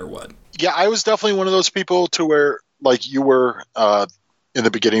highlight, no matter what. Yeah, I was definitely one of those people to where, like, you were, in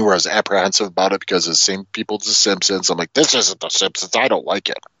the beginning where I was apprehensive about it because it's the same people as The Simpsons. I'm like, this isn't The Simpsons. I don't like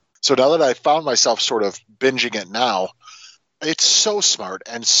it. So now that I found myself sort of binging it now, it's so smart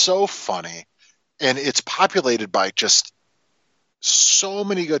and so funny. And it's populated by just so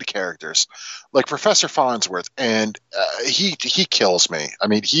many good characters. Like Professor Farnsworth, and he kills me. I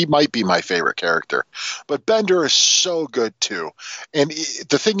mean, he might be my favorite character. But Bender is so good too. And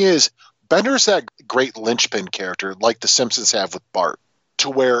the thing is, Bender's that great linchpin character like The Simpsons have with Bart, to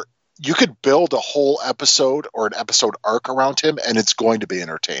where you could build a whole episode or an episode arc around him and it's going to be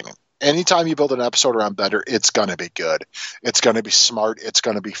entertaining. Anytime you build an episode around Bender, it's going to be good. It's going to be smart. It's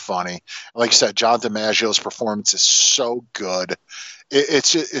going to be funny. Like you said, John DiMaggio's performance is so good.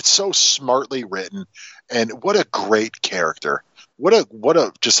 It's so smartly written, and what a great character. What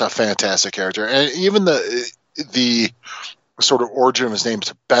a just a fantastic character. And even the sort of origin of his name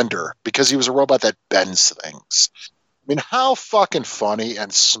is Bender, because he was a robot that bends things. I mean, how fucking funny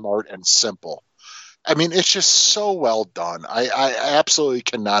and smart and simple. I mean, it's just so well done. I absolutely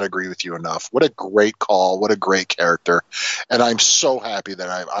cannot agree with you enough. What a great call. What a great character. And I'm so happy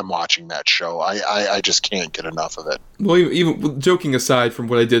that I'm watching that show. I just can't get enough of it. Well, even joking aside from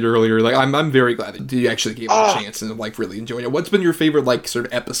what I did earlier, like I'm very glad that you actually gave it a chance and like really enjoyed it. What's been your favorite like sort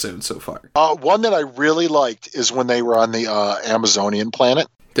of episode so far? One that I really liked is when they were on the Amazonian planet.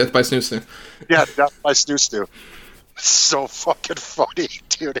 Death by Snoo Snoo. Yeah, Death by Snoo Snoo. It's so fucking funny,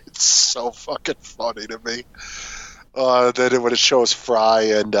 dude. It's so fucking funny to me. Then when it shows Fry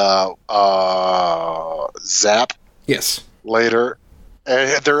and Zap, yes, later,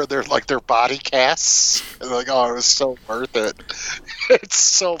 and they're like their body casts, and like, oh, it was so worth it. It's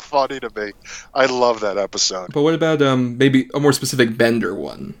so funny to me. I love that episode. But what about maybe a more specific Bender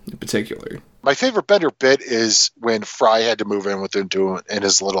one in particular? My favorite Bender bit is when Fry had to move in with him in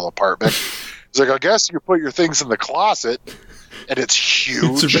his little apartment. He's like, I guess you put your things in the closet, and it's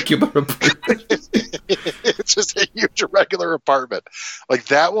huge. It's a regular apartment. It's just a huge regular apartment. Like,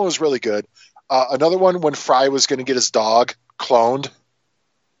 that one was really good. Another one when Fry was going to get his dog cloned,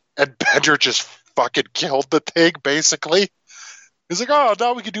 and Bender just fucking killed the thing, basically. He's like, oh,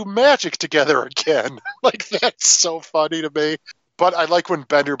 now we can do magic together again. Like, that's so funny to me. But I like when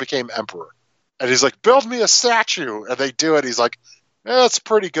Bender became emperor. And he's like, build me a statue. And they do it. He's like, that's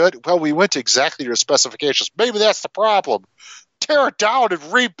pretty good. Well, we went to exactly your specifications. Maybe that's the problem. Tear it down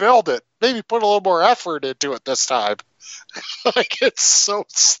and rebuild it. Maybe put a little more effort into it this time. Like, it's so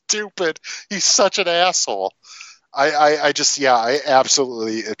stupid. He's such an asshole. I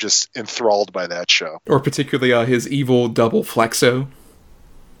absolutely am just enthralled by that show. Or particularly his evil double Flexo.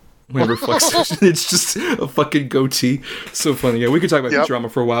 Whenever Flexo, it's just a fucking goatee. So funny. Yeah, we could talk about the drama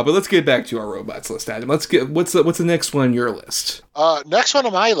for a while, but let's get back to our robots list, Adam. What's the next one on your list? Next one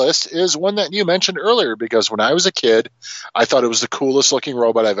on my list is one that you mentioned earlier, because when I was a kid, I thought it was the coolest looking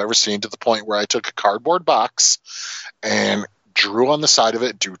robot I've ever seen, to the point where I took a cardboard box and drew on the side of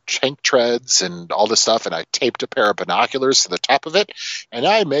it, drew tank treads and all this stuff, and I taped a pair of binoculars to the top of it, and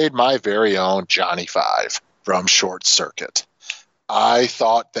I made my very own Johnny Five from Short Circuit. I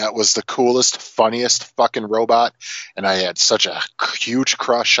thought that was the coolest, funniest fucking robot, and I had such a huge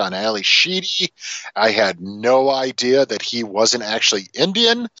crush on Ali Sheedy. I had no idea that he wasn't actually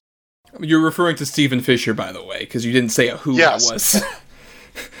Indian. You're referring to Stephen Fisher, by the way, because you didn't say who that was.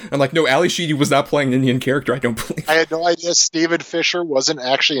 I'm like, no, Ali Sheedy was not playing an Indian character, I don't believe. I had no idea Stephen Fisher wasn't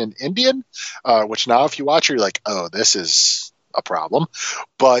actually an Indian, which now if you watch it, you're like, oh, this is a problem.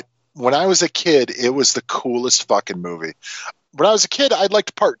 But when I was a kid, it was the coolest fucking movie. When I was a kid, I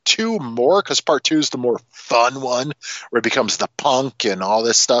liked part 2 more, because part 2 is the more fun one, where it becomes the punk and all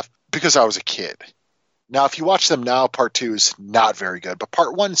this stuff, because I was a kid. Now, if you watch them now, part 2 is not very good, but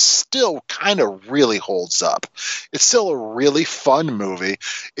part 1 still kind of really holds up. It's still a really fun movie.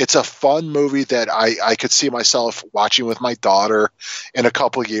 It's a fun movie that I could see myself watching with my daughter in a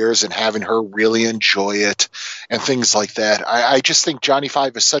couple years and having her really enjoy it and things like that. I just think Johnny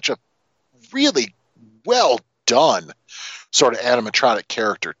Five is such a really well done sort of animatronic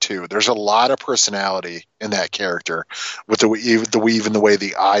character too. There's a lot of personality in that character, with even the way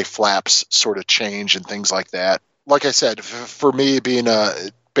the eye flaps sort of change and things like that. Like I said, for me, being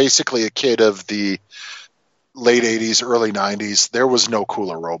basically a kid of the late 80s, early 90s, there was no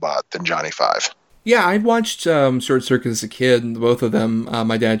cooler robot than Johnny Five. Yeah, I watched Short Circuit as a kid, and both of them,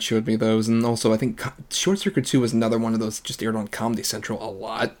 my dad showed me those, and also I think Short Circuit 2 was another one of those that just aired on Comedy Central a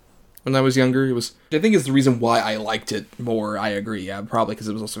lot. When I was younger, I think is the reason why I liked it more. I agree, yeah, probably because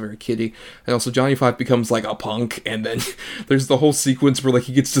it was also very kiddie. And also Johnny Five becomes like a punk, and then there's the whole sequence where like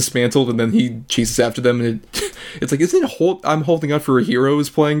he gets dismantled and then he chases after them, and it's like, isn't I'm Holding Out for a Hero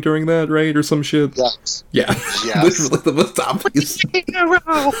is playing during that, right? Or some shit? Yes. Yeah. Yes. Literally the most obvious.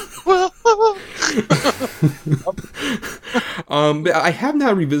 I have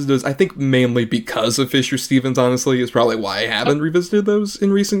not revisited those, I think mainly because of Fisher Stevens, honestly, is probably why I haven't revisited those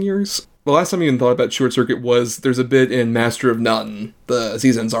in recent years. The last time I even thought about Short Circuit was, there's a bit in Master of None, the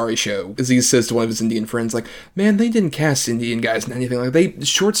Aziz Ansari show. Aziz says to one of his Indian friends, like, man, they didn't cast Indian guys in anything. Like,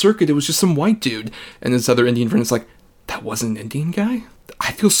 Short Circuit, it was just some white dude. And this other Indian friend is like, that wasn't an Indian guy?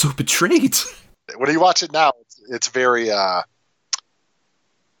 I feel so betrayed. When you watch it now, it's very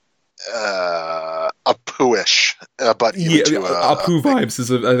Apu-ish, but yeah, Apu vibes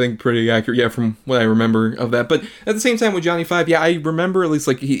is I think pretty accurate. Yeah, from what I remember of that. But at the same time with Johnny Five, yeah, I remember at least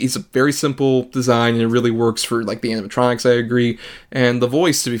like he's a very simple design and it really works for like the animatronics. I agree, and the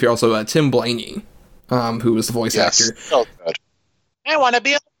voice, to be fair, also Tim Blaney, who was the voice actor. So good. I want to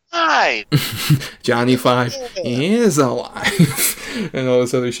be alive. Johnny Five is alive. And all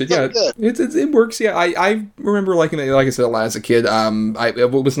this other shit. Yeah, it works. Yeah, I remember liking it, like I said, as a kid.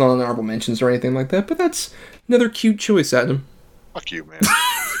 It was not on honorable mentions or anything like that, but that's another cute choice, Adam. Fuck you, man.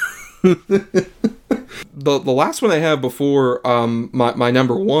 The last one I have before my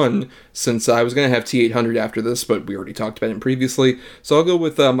number one, since I was going to have T-800 after this, but we already talked about it previously, so I'll go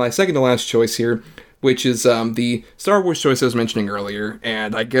with my second to last choice here, which is the Star Wars choice I was mentioning earlier,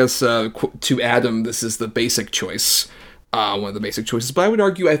 and I guess to Adam, this is the basic choice. One of the basic choices, but I would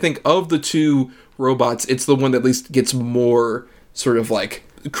argue, I think, of the two robots, it's the one that at least gets more sort of like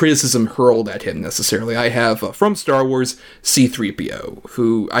criticism hurled at him necessarily. I have from Star Wars C-3PO,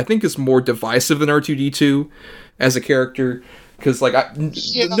 who I think is more divisive than R2-D2 as a character, because like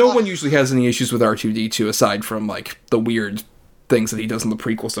no one usually has any issues with R2-D2 aside from like the weird things that he does in the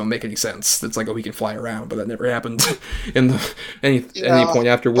prequels don't make any sense. It's like, oh, he can fly around, but that never happened in any point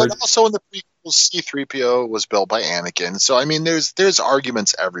afterward. But also in the prequels, C-3PO was built by Anakin, so I mean, there's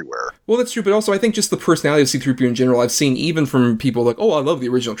arguments everywhere. Well, that's true, but also I think just the personality of C-3PO in general, I've seen even from people like, oh, I love the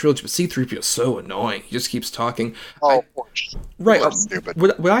original trilogy, but C-3PO is so annoying. He just keeps talking. Oh, right. Stupid.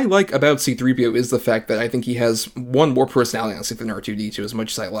 What I like about C-3PO is the fact that I think he has one more personality honestly than R2-D2, as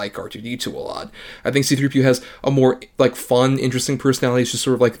much as I like R2-D2 a lot. I think C-3PO has a more like fun, interesting personality. It's just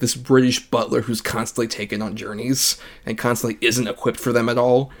sort of like this British butler who's constantly taken on journeys and constantly isn't equipped for them at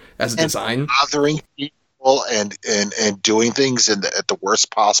all as a design. bothering people and doing things at the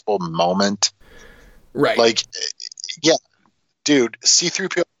worst possible moment. Right. Like, yeah, dude,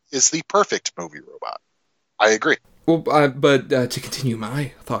 C-3PO is the perfect movie robot. I agree. Well, but to continue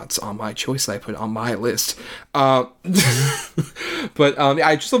my thoughts on my choice that I put on my list, but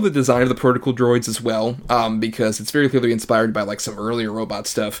I just love the design of the protocol droids as well, because it's very clearly inspired by like some earlier robot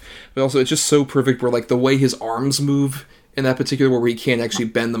stuff, but also it's just so perfect where like the way his arms move in that particular where he can't actually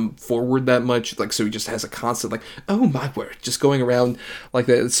bend them forward that much, like so he just has a constant like, oh my word, just going around like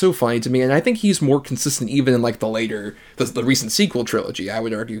that. It's so funny to me, and I think he's more consistent even in like the recent sequel trilogy. I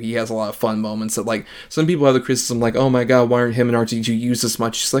would argue he has a lot of fun moments that like some people have the criticism like, oh my god, why aren't him and R2D2 used as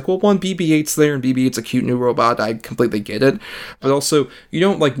much? It's like, well, one, BB-8's there and BB-8's a cute new robot. I completely get it, but also you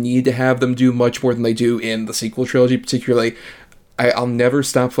don't like need to have them do much more than they do in the sequel trilogy, particularly. I'll never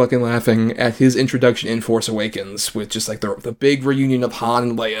stop fucking laughing at his introduction in Force Awakens with just like the big reunion of Han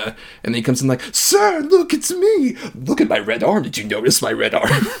and Leia, and then he comes in like, "Sir, look, it's me! Look at my red arm. Did you notice my red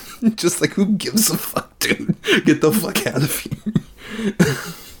arm?" Just like, who gives a fuck, dude? Get the fuck out of here.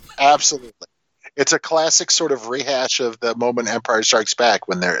 Absolutely. It's a classic sort of rehash of the moment Empire Strikes Back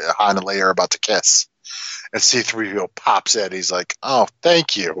when Han and Leia are about to kiss. And C-3PO pops in. He's like, oh,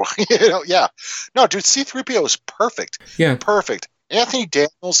 thank you. Yeah. No, dude, C-3PO is perfect. Yeah. Perfect. Anthony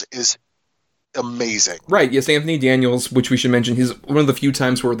Daniels is amazing. Right, yes, Anthony Daniels, which we should mention, he's one of the few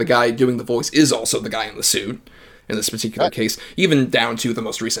times where the guy doing the voice is also the guy in the suit. In this particular case, even down to the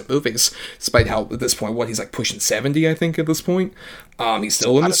most recent movies, despite how at this point, he's like pushing 70, I think, at this point. He's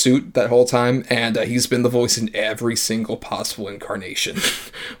still in the suit that whole time, and he's been the voice in every single possible incarnation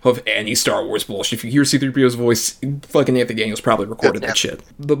of any Star Wars bullshit. If you hear C-3PO's voice, fucking Anthony Daniels probably recorded that shit.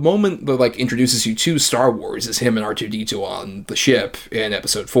 The moment that like introduces you to Star Wars is him and R2-D2 on the ship in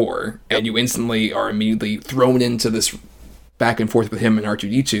Episode 4, and you instantly are immediately thrown into this back and forth with him and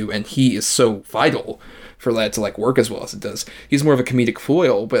R2-D2, and he is so vital for that to like work as well as it does. He's more of a comedic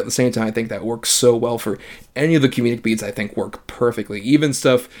foil, but at the same time I think that works so well for any of the comedic beats. I think work perfectly. Even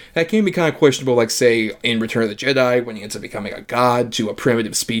stuff that can be kind of questionable, like say in Return of the Jedi when he ends up becoming a god to a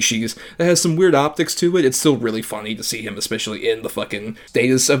primitive species that has some weird optics to it. It's still really funny to see him, especially in the fucking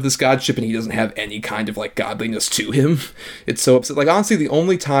status of this godship, and he doesn't have any kind of like godliness to him. It's so upset. Like honestly, the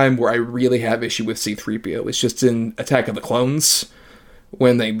only time where I really have issue with C-3PO is just in Attack of the Clones,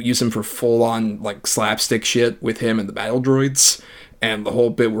 when they use him for full-on, like, slapstick shit with him and the battle droids, and the whole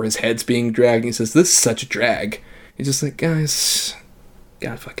bit where his head's being dragged, and he says, this is such a drag. He's just like, guys,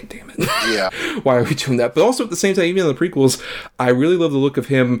 god fucking damn it. Yeah. Why are we doing that? But also, at the same time, even in the prequels, I really love the look of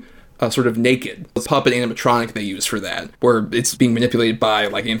him sort of naked. The puppet animatronic they use for that, where it's being manipulated by,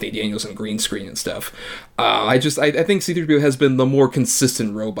 like, Anthony Daniels and green screen and stuff. I think C-3PO has been the more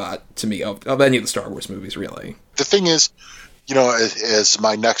consistent robot, to me, of any of the Star Wars movies, really. The thing is, you know, as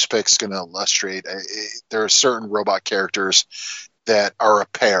my next pick's going to illustrate, there are certain robot characters that are a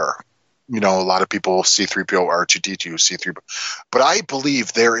pair. You know, a lot of people C-3PO, R2-D2, C-3PO. But I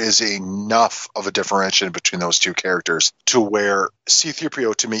believe there is enough of a differentiation between those two characters to where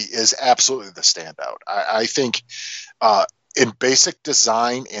C-3PO, to me, is absolutely the standout. I think in basic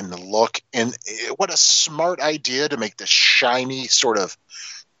design, in the look, and what a smart idea to make this shiny sort of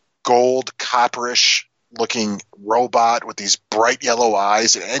gold, copperish looking robot with these bright yellow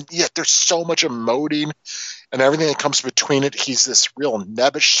eyes, and yet there's so much emoting and everything that comes between it. He's this real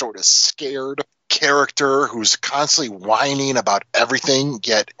nebbish, sort of scared character who's constantly whining about everything,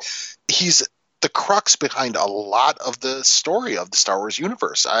 yet he's the crux behind a lot of the story of the Star Wars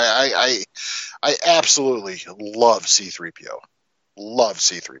universe. I absolutely love C-3PO. Love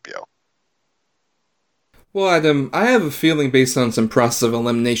C-3PO. Well, Adam, I have a feeling based on some process of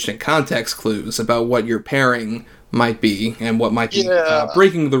elimination and context clues about what your pairing might be and what might be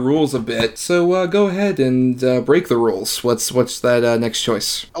breaking the rules a bit. So go ahead and break the rules. What's that next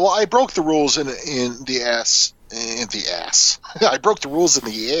choice? Well, I broke the rules in the ass. In the ass. I broke the rules in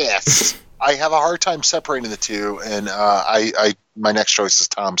the ass. I have a hard time separating the two, and my next choice is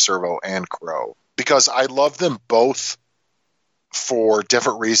Tom Servo and Crow, because I love them both for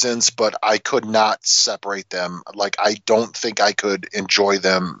different reasons, but I could not separate them. Like, I don't think I could enjoy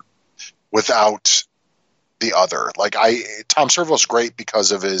them without the other. Like, Tom Servo's great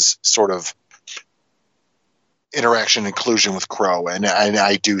because of his sort of interaction inclusion with Crow, and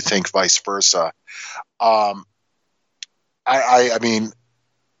I do think vice versa. I mean,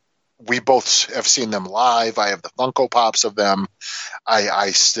 we both have seen them live. I have the Funko Pops of them.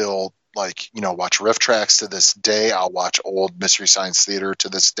 I still watch riff tracks to this day. I'll watch old Mystery Science Theater to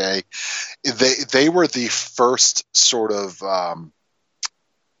this day. They were the first sort of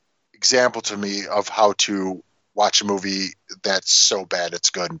example to me of how to watch a movie that's so bad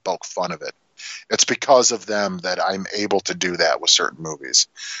it's good and poke fun of it. It's because of them that I'm able to do that with certain movies.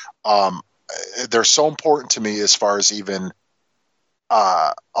 They're so important to me as far as even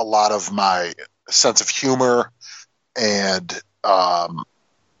a lot of my sense of humor and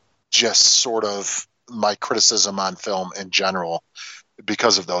just sort of my criticism on film in general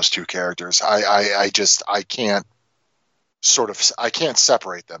because of those two characters. I can't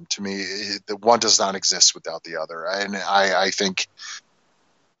separate them. To me, the one does not exist without the other. And I think,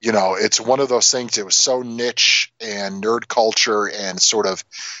 it's one of those things. It was so niche and nerd culture and sort of,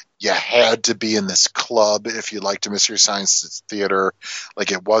 you had to be in this club if you liked Mystery Science Theater.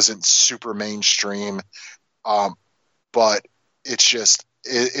 Like, it wasn't super mainstream. But it's just,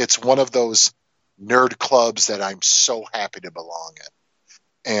 it's one of those nerd clubs that I'm so happy to belong in.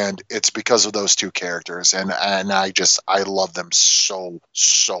 And it's because of those two characters. And I love them so,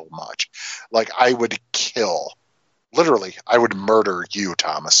 so much. Like, I would murder you,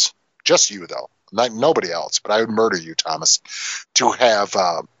 Thomas. Just you, though. Nobody else, but I would murder you, Thomas, to have,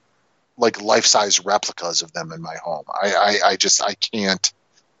 life-size replicas of them in my home. I can't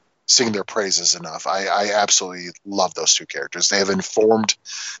sing their praises enough. I absolutely love those two characters. They have informed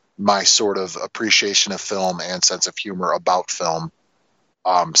my sort of appreciation of film and sense of humor about film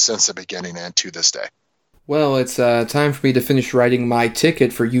since the beginning and to this day. Well, it's time for me to finish writing my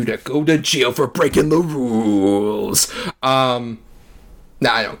ticket for you to go to jail for breaking the rules.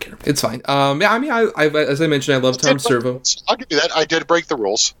 Nah, I don't care. It's fine. Yeah, I mean, I as I mentioned, I love Tom Servo. I'll give you that. I did break the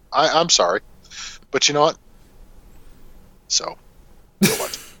rules. I'm sorry. But you know what? So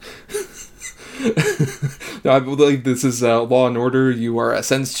what? No, I believe this is Law and Order. You are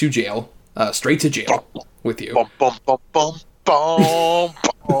sentenced to jail. Straight to jail with you. Bum, bum, bum, bum, bum,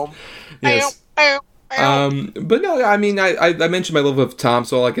 bum. Yes. But no, I mean, I mentioned my love of Tom,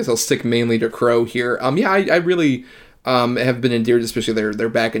 so I guess I'll stick mainly to Crow here. Yeah, I really have been endeared, especially their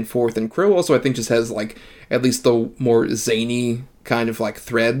back and forth. And Crow also, I think, just has, like, at least the more zany kind of, like,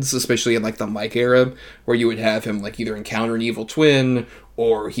 threads, especially in, like, the Mike era, where you would have him, like, either encounter an evil twin,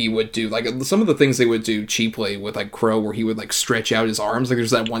 or he would do, like, some of the things they would do cheaply with, like, Crow, where he would, like, stretch out his arms. Like,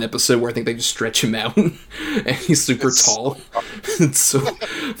 there's that one episode where I think they just stretch him out, and he's super tall. It's so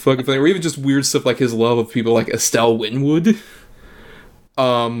fucking funny. Or even just weird stuff like his love of people like Estelle Winwood.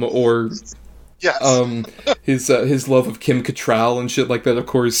 Or... Yes. His love of Kim Cattrall and shit like that, of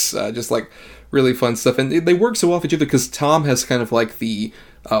course, just like really fun stuff. And they work so off each other because Tom has kind of like the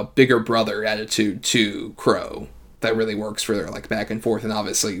bigger brother attitude to Crow that really works for their like back and forth. And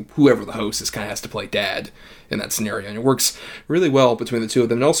obviously, whoever the host is kind of has to play dad in that scenario, and it works really well between the two of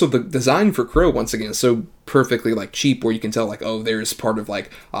them. And also the design for Crow, once again, is so perfectly like cheap, where you can tell like, oh, there's part of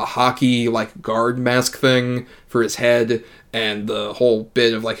like a hockey like guard mask thing for his head, and the whole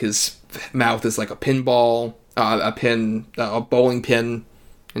bit of like his mouth is like a pinball, a bowling pin,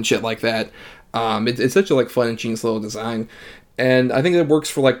 and shit like that. It's such a like fun and genius little design, and I think it works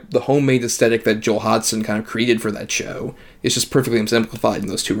for like the homemade aesthetic that Joel Hodgson kind of created for that show. It's just perfectly exemplified in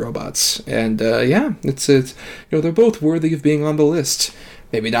those two robots, and yeah, it's they're both worthy of being on the list.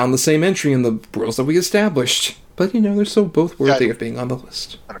 Maybe not on the same entry in the rules that we established, but they're still both worthy of being on the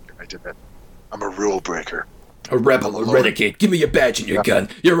list. I don't care. I did that. I'm a rule breaker. A rebel, a renegade. Give me your badge and your gun.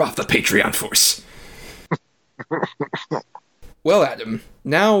 You're off the Patreon force. Well, Adam,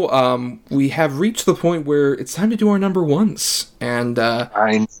 now we have reached the point where it's time to do our number ones. And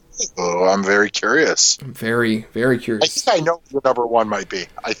I'm very curious. I'm very, very curious. I think I know what number one might be.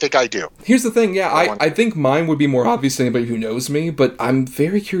 I think I do. Here's the thing, yeah, I think mine would be more obvious to anybody who knows me, but I'm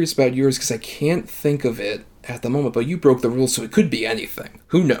very curious about yours because I can't think of it at the moment. But you broke the rules, so it could be anything.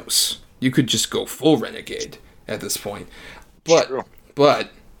 Who knows? You could just go full renegade at this point.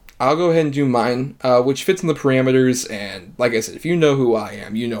 But I'll go ahead and do mine, which fits in the parameters, and like I said, if you know who I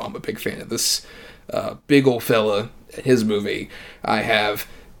am, you know I'm a big fan of this big old fella and his movie. I have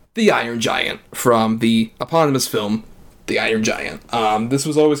The Iron Giant from the eponymous film, The Iron Giant. This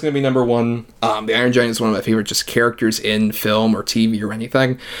was always going to be number one. The Iron Giant is one of my favorite just characters in film or TV or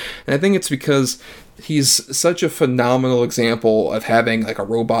anything, and I think it's because he's such a phenomenal example of having like a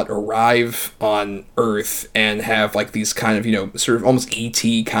robot arrive on Earth and have like these kind of, sort of almost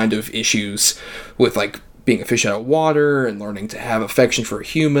E.T. kind of issues with like being a fish out of water and learning to have affection for a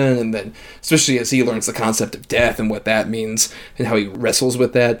human, and then especially as he learns the concept of death and what that means and how he wrestles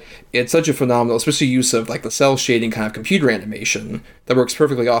with that. It's such a phenomenal, especially use of like the cell shading kind of computer animation that works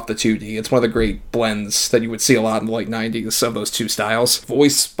perfectly off the 2D. It's one of the great blends that you would see a lot in the late 90s of those two styles.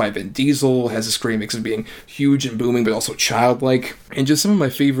 Voiced by Vin Diesel, has this great mix of being huge and booming but also childlike. And just some of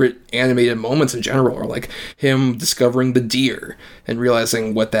my favorite animated moments in general are like him discovering the deer and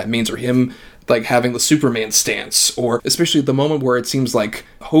realizing what that means, or him like having the Superman stance, or especially the moment where it seems like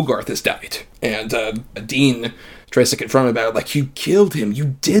Hogarth has died, and Dean tries to confront him about it, like, you killed him,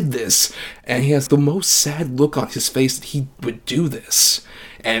 you did this, and he has the most sad look on his face that he would do this,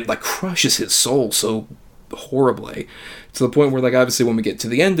 and like crushes his soul so horribly, to the point where, like, obviously when we get to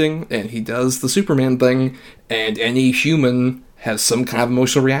the ending and he does the Superman thing, and any human has some kind of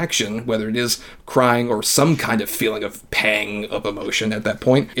emotional reaction, whether it is crying or some kind of feeling of pang of emotion at that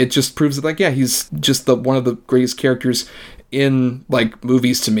point, it just proves that, like, yeah, he's just one of the greatest characters in, like,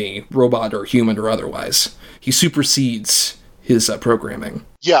 movies to me, robot or human or otherwise. He supersedes his programming.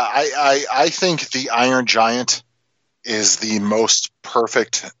 Yeah, I think the Iron Giant is the most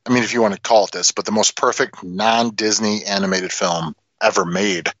perfect, I mean, if you want to call it this, but the most perfect non-Disney animated film ever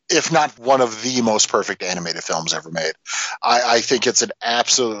made, if not one of the most perfect animated films ever made. I think it's an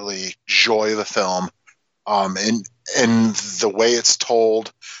absolutely joy of a film, in the way it's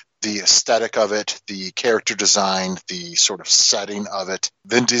told, the aesthetic of it, the character design, the sort of setting of it.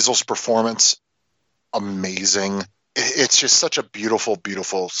 Vin Diesel's performance, amazing. It's just such a beautiful,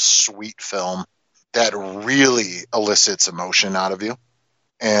 beautiful, sweet film that really elicits emotion out of you.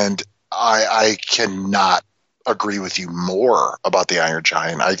 And I cannot agree with you more about the Iron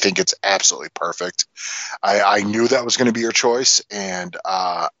Giant. I think it's absolutely perfect. I knew that was going to be your choice, and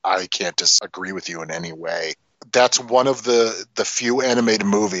I can't disagree with you in any way. That's one of the few animated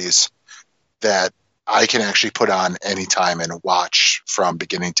movies that I can actually put on anytime and watch from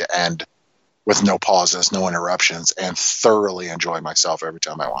beginning to end with no pauses, no interruptions, and thoroughly enjoy myself every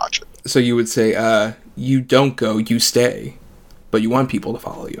time I watch it. So you would say, you don't go, you stay, but you want people to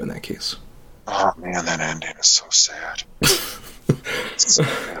follow you in that case. Oh man, that ending is so sad. So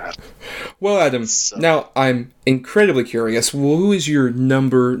bad. Well, Adam, now I'm incredibly curious. Who is your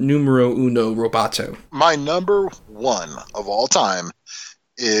numero uno roboto? My number one of all time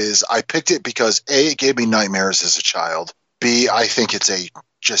is, I picked it because A, it gave me nightmares as a child. B, I think it's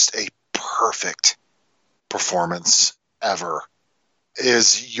just a perfect performance ever,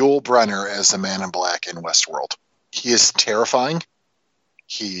 is Yul Brynner as the Man in Black in Westworld. He is terrifying.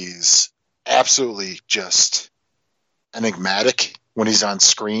 He's absolutely just enigmatic when he's on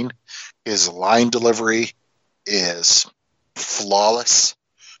screen. His line delivery is flawless.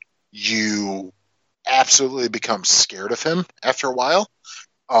 You absolutely become scared of him after a while.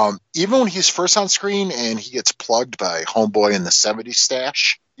 Even when he's first on screen and he gets plugged by Homeboy in the 70s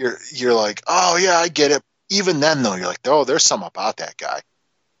stash, you're like, oh yeah, I get it. Even then though, you're like, oh, there's something about that guy.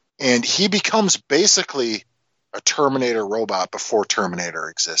 And he becomes basically a Terminator robot before Terminator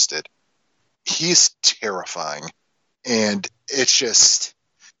existed. He's terrifying. And it's just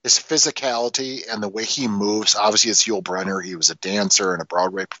his physicality and the way he moves. Obviously, it's Yul Brynner. He was a dancer and a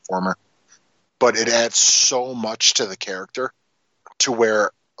Broadway performer. But it adds so much to the character to where,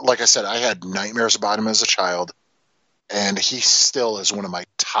 like I said, I had nightmares about him as a child. And he still is one of my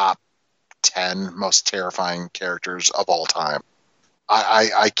top 10 most terrifying characters of all time.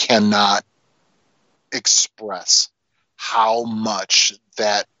 I cannot express how much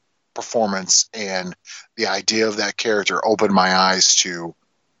that performance and the idea of that character opened my eyes to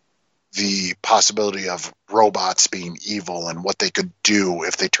the possibility of robots being evil and what they could do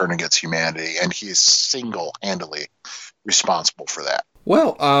if they turn against humanity. And he is single-handedly responsible for that.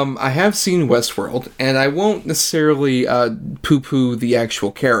 Well, I have seen Westworld, and I won't necessarily poo-poo the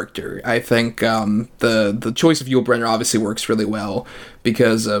actual character. I think the choice of Yul Brynner obviously works really well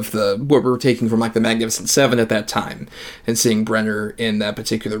because of what we're taking from like the Magnificent Seven at that time, and seeing Brenner in that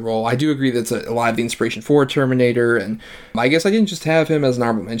particular role. I do agree that's a lot of the inspiration for Terminator, and I guess I didn't just have him as an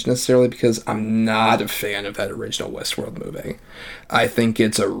honorable mention necessarily because I'm not a fan of that original Westworld movie. I think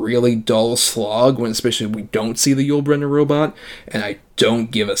it's a really dull slog when especially we don't see the Yul Brynner robot, and I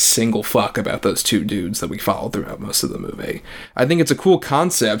don't give a single fuck about those two dudes that we follow throughout most of the movie. I think it's a cool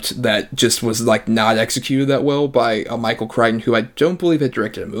concept that just was like not executed that well by Michael Crichton, who I don't believe had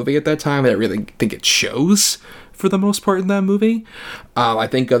directed a movie at that time, and I really think it shows for the most part in that movie. I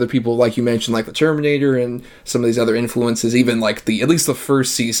think other people, like you mentioned, like the Terminator and some of these other influences, even like at least the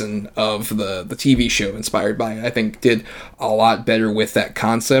first season of the TV show inspired by it, I think did a lot better with that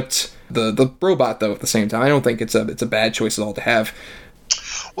concept. The robot, though, at the same time, I don't think it's a bad choice at all to have.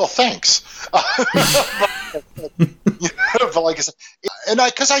 Well, thanks. But like I said,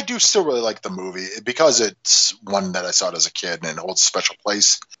 because I do still really like the movie because it's one that I saw as a kid and it holds a special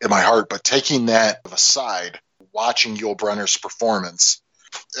place in my heart. But taking that aside, watching Yul Brynner's performance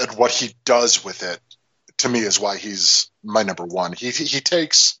and what he does with it, to me, is why he's my number one. He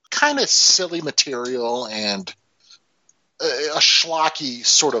takes kind of silly material and a schlocky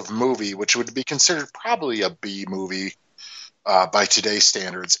sort of movie, which would be considered probably a B movie, by today's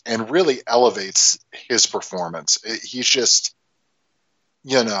standards, and really elevates his performance. He's just,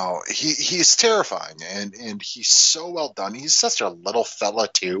 he's terrifying, and he's so well done. He's such a little fella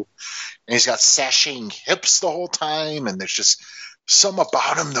too, and he's got sashaying hips the whole time, and there's just some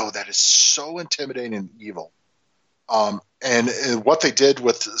about him though that is so intimidating and evil. And what they did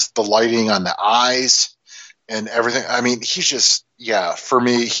with the lighting on the eyes and everything, I mean, he's just, for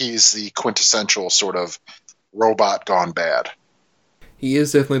me, he's the quintessential sort of robot gone bad. He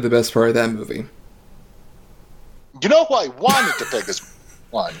is definitely the best part of that movie. You know who I wanted to pick as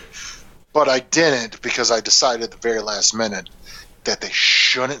one, but I didn't, because I decided at the very last minute that they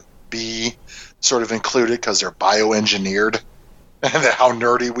shouldn't be sort of included because they're bioengineered, and how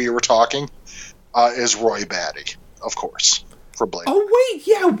nerdy we were talking, is Roy Batty, of course, for Blade. Oh, wait,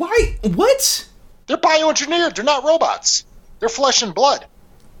 yeah, why? What? They're bioengineered. They're not robots. They're flesh and blood.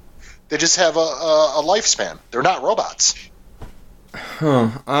 They just have a lifespan. They're not robots.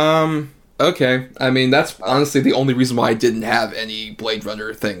 Okay. I mean, that's honestly the only reason why I didn't have any Blade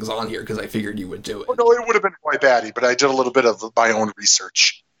Runner things on here, because I figured you would do it. Oh, no, it would have been Roy Batty, but I did a little bit of my own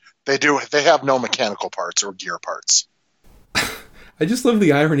research. They have no mechanical parts or gear parts. I just love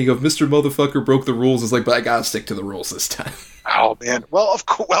the irony of Mr. Motherfucker broke the rules. It's like, but I gotta stick to the rules this time. Oh, man. Well,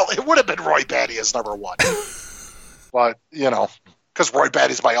 it would have been Roy Batty as number one. But, because Roy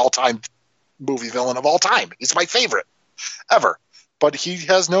Batty's my all-time movie villain of all time. He's my favorite ever. But he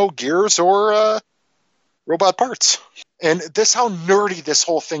has no gears or robot parts. And this how nerdy this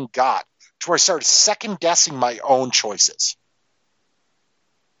whole thing got, to where I started second-guessing my own choices.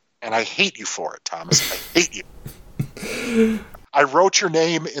 And I hate you for it, Thomas. I hate you. I wrote your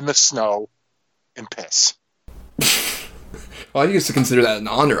name in the snow in piss. Well, I used to consider that an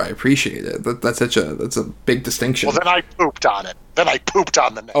honor. I appreciate it. That's a big distinction. Well, then I pooped on it. Then I pooped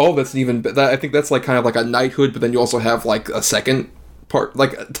on the name. Oh, that's even. I think that's like kind of like a knighthood, but then you also have like a second part,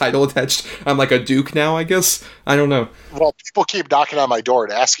 like a title attached. I'm like a duke now, I guess. I don't know. Well, people keep knocking on my door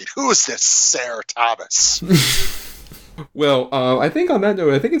and asking, "Who is this Sarah Thomas?" Well, I think on that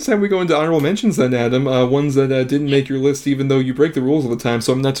note, I think it's time we go into honorable mentions then, Adam. Ones that didn't make your list, even though you break the rules all the time.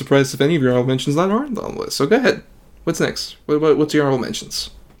 So I'm not surprised if any of your honorable mentions aren't on the list. So go ahead. What's next? What's your honorable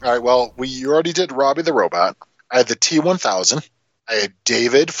mentions? All right, well, you already did Robbie the Robot. I had the T-1000. I had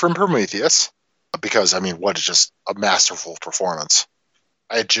David from Prometheus, because, I mean, what is just a masterful performance.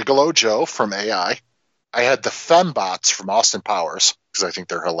 I had Gigolo Joe from AI. I had the Fembots from Austin Powers, because I think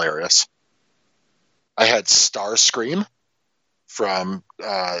they're hilarious. I had Starscream from,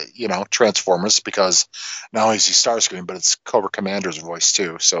 Transformers, because not only is he Starscream, but it's Cobra Commander's voice,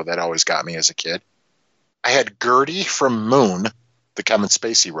 too, so that always got me as a kid. I had Gertie from Moon, the Kevin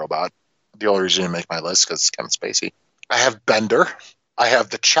Spacey robot. The only reason to make my list because it's Kevin Spacey. I have Bender. I have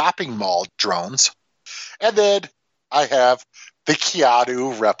the Chopping Mall drones. And then I have the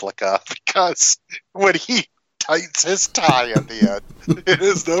Keanu replica, because when he tightens his tie at the end, it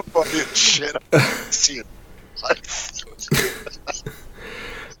is the funniest shit I've seen in life.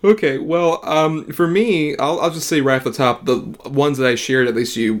 Okay, well, for me, I'll just say right off the top, the ones that I shared at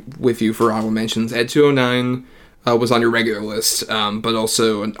least with you for honorable mentions. Ed 209 was on your regular list, but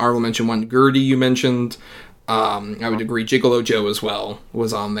also an honorable mention one, Gertie you mentioned. I would agree, Gigolo Joe as well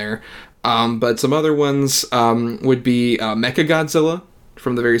was on there. But some other ones would be Mechagodzilla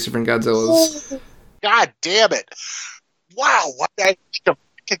from the various different Godzillas. Oh, God damn it. Wow, what did I think of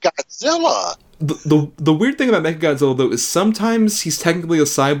Mechagodzilla? The weird thing about Mechagodzilla, though, is sometimes he's technically a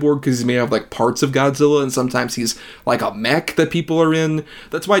cyborg because he's made out of, like, parts of Godzilla, and sometimes he's, like, a mech that people are in.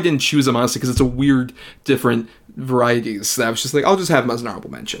 That's why I didn't choose him, honestly, because it's a weird, different varieties. That I was just like, I'll just have him as an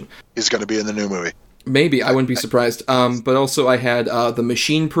honorable mention. He's going to be in the new movie. Maybe, I wouldn't be surprised. But also I had the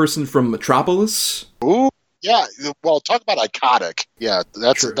machine person from Metropolis. Ooh, yeah. Well, talk about iconic. Yeah,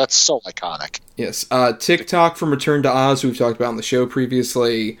 that's so iconic. Yes. TikTok from Return to Oz, who we've talked about on the show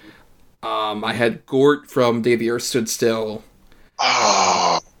previously. I had Gort from Day the Earth Stood Still.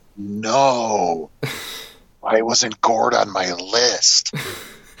 Oh, no. Why wasn't Gort on my list?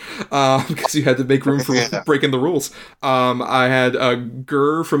 Because you had to make room for breaking the rules. I had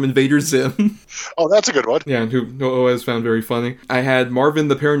Gur from Invader Zim. Oh, that's a good one. Yeah, who I always found very funny. I had Marvin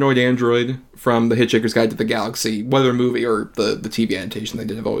the Paranoid Android from The Hitchhiker's Guide to the Galaxy, whether movie or the TV adaptation they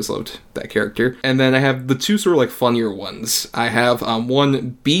did. I've always loved that character. And then I have the two sort of like funnier ones. I have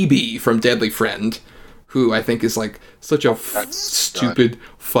one BB from Deadly Friend, who I think is like such a stupid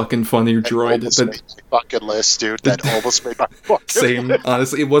fucking funny droid. Almost made my fucking list, dude. That almost made my fucking same list.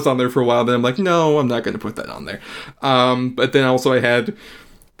 Honestly, it was on there for a while, then I'm like, no, I'm not going to put that on there. But then also I had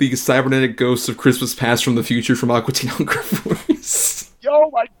the cybernetic ghosts of Christmas Past from the Future from Aqua Teen Hunger Force.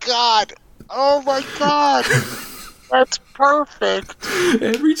 Oh my god. That's perfect.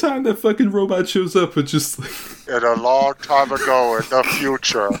 Every time that fucking robot shows up, it's just like... In a long time ago in the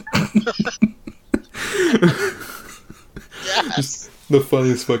future. Yes. Just the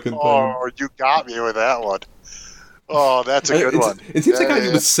funniest fucking thing. Oh, you got me with that one. Oh, that's a good one. It seems like I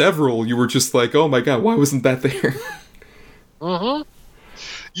with several, you were just like, oh my god, why wasn't that there? Mm-hmm.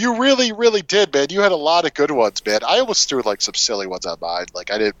 You really, really did, man. You had a lot of good ones, man. I almost threw like some silly ones on mine.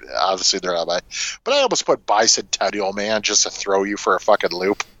 Like I did, obviously they're not mine, but I almost put Bicentennial Man just to throw you for a fucking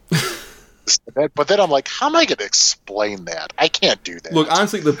loop. But then I'm like, how am I going to explain that? I can't do that. Look,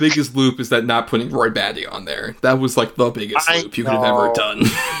 honestly, the biggest loop is that not putting Roy Batty on there. That was like the biggest loop you could have ever done.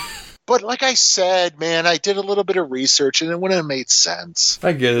 But like I said, man, I did a little bit of research and it wouldn't have made sense.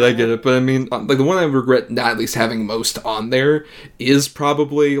 I get it. But I mean, like the one I regret not at least having most on there is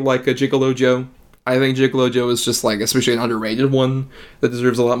probably like a Gigolo Joe. I think Gigolo Joe is just like, especially an underrated one that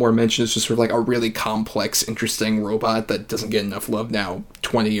deserves a lot more mention. It's just sort of like a really complex, interesting robot that doesn't get enough love now,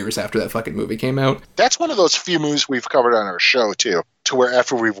 20 years after that fucking movie came out. That's one of those few movies we've covered on our show too, to where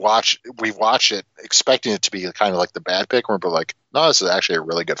after we watch it expecting it to be kind of like the bad pick, we're like, no, this is actually a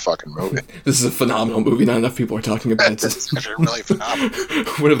really good fucking movie. This is a phenomenal movie. Not enough people are talking about it. It's actually really phenomenal.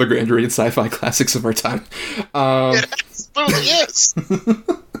 One of the underrated sci-fi classics of our time. It absolutely is.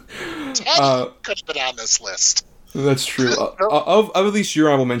 Teddy could have been on this list. That's true. Of at least your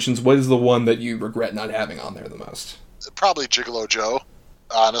honorable mentions, what is the one that you regret not having on there the most? Probably Gigolo Joe,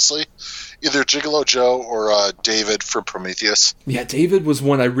 honestly. Either Gigolo Joe or David from Prometheus. Yeah, David was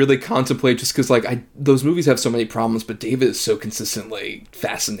one I really contemplate just because like those movies have so many problems, but David is so consistently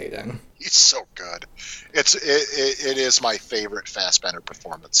fascinating. He's so good. It is my favorite Fassbender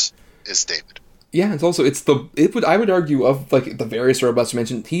performance, is David. Yeah, I would argue of like the various robots you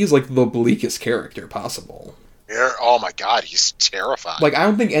mentioned, he's like the bleakest character possible. Oh my god, he's terrifying. Like I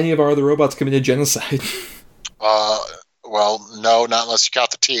don't think any of our other robots committed genocide. Well, no, not unless you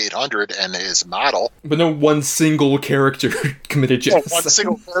count the T-800 and his model. But no one single character committed genocide. One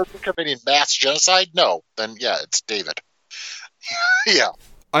single character committing mass genocide? No. Then yeah, it's David. Yeah.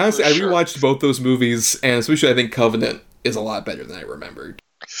 Honestly, I rewatched both those movies, and especially I think Covenant is a lot better than I remembered.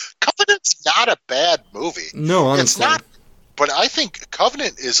 Covenant's not a bad movie. No, honestly. It's not, but I think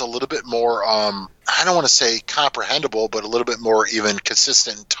Covenant is a little bit more, I don't want to say comprehensible, but a little bit more even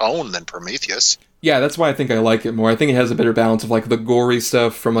consistent in tone than Prometheus. Yeah, that's why I think I like it more. I think it has a better balance of like the gory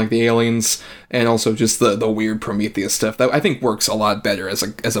stuff from like the aliens and also just the weird Prometheus stuff that I think works a lot better as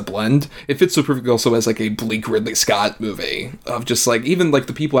a blend. It fits so perfectly also as like a bleak Ridley Scott movie of just like even like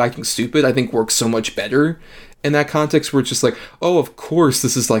the people acting stupid I think works so much better in that context where it's just like, oh, of course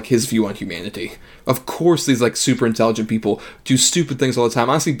this is like his view on humanity. Of course these like super intelligent people do stupid things all the time.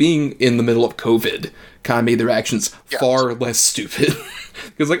 Honestly, being in the middle of COVID kind of made their actions far less stupid.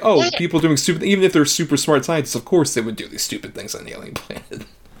 Because like, oh, people doing stupid, even if they're super smart scientists, of course they would do these stupid things on the alien planet.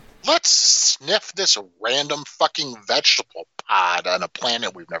 Let's sniff this random fucking vegetable pod on a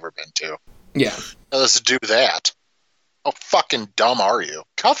planet we've never been to. Yeah. Let's do that. How fucking dumb are you?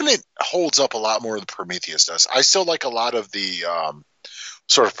 Covenant holds up a lot more than Prometheus does. I still like a lot of the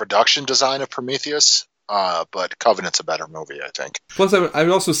sort of production design of Prometheus, but Covenant's a better movie, I think. Plus, I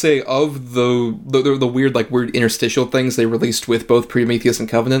would also say of the weird interstitial things they released with both Prometheus and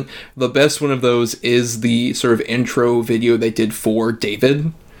Covenant, the best one of those is the sort of intro video they did for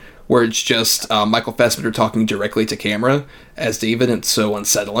David, where it's just Michael Fassbender talking directly to camera as David, and it's so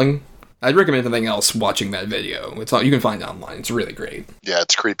unsettling. I'd recommend anything else watching that video. It's all you can find online. It's really great. Yeah,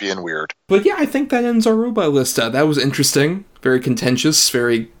 it's creepy and weird. But yeah, I think that ends our robot list. That was interesting, very contentious,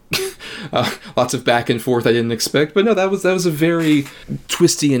 very lots of back and forth I didn't expect. But no, that was a very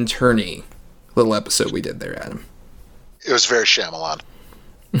twisty and turny little episode we did there, Adam. It was very Shyamalan.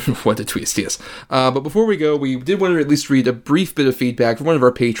 What a twist, yes. But before we go, we did want to at least read a brief bit of feedback from one of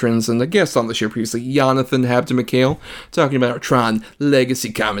our patrons and a guest on the show previously, Jonathan Habton McHale, talking about our Tron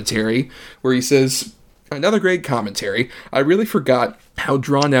Legacy commentary, where he says, another great commentary. I really forgot how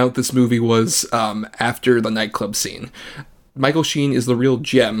drawn out this movie was after the nightclub scene. Michael Sheen is the real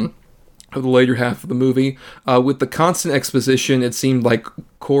gem of the later half of the movie. With the constant exposition, it seemed like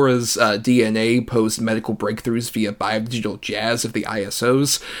Cora's DNA posed medical breakthroughs via biodigital jazz of the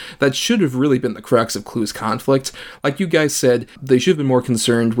ISOs. That should have really been the crux of Clue's conflict. Like you guys said, they should have been more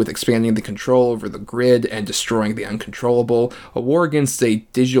concerned with expanding the control over the grid and destroying the uncontrollable. A war against a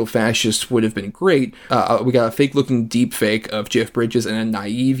digital fascist would have been great. We got a fake-looking deepfake of Jeff Bridges and a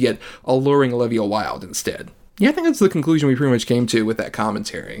naive yet alluring Olivia Wilde instead. Yeah, I think that's the conclusion we pretty much came to with that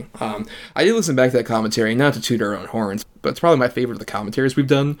commentary. I did listen back to that commentary, not to toot our own horns, but it's probably my favorite of the commentaries we've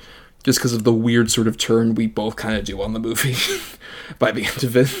done, just because of the weird sort of turn we both kind of do on the movie by the end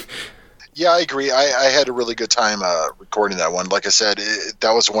of it. Yeah, I agree. I had a really good time recording that one. Like I said,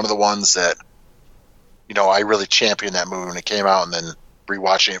 that was one of the ones that, I really championed that movie when it came out, and then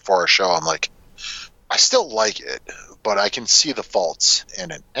rewatching it for our show, I'm like, I still like it, but I can see the faults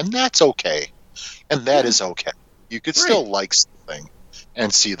in it, and that's okay. And that is okay. You could still like something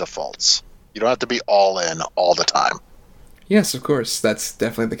and see the faults. You don't have to be all in all the time. Yes, of course. That's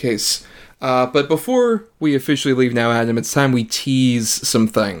definitely the case. But before we officially leave now, Adam, it's time we tease some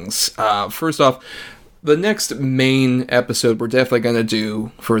things. First off, the next main episode we're definitely going to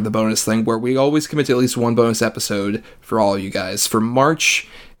do for the bonus thing, where we always commit to at least one bonus episode for all of you guys. For March,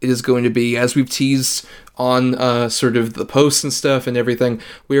 it is going to be, as we've teased on sort of the posts and stuff and everything,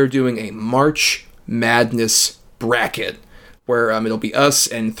 we are doing a March Madness bracket, where it'll be us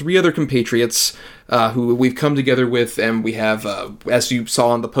and 3 other compatriots who we've come together with, and we have, as you saw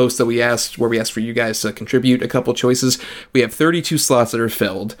on the post that we asked, where we asked for you guys to contribute a couple choices, we have 32 slots that are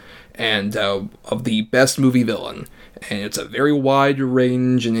filled, and of the best movie villain. And it's a very wide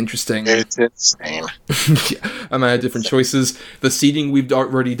range and interesting. It's insane. Amount of different choices. The seating we've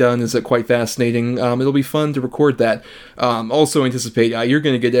already done is quite fascinating. It'll be fun to record that. Also anticipate you're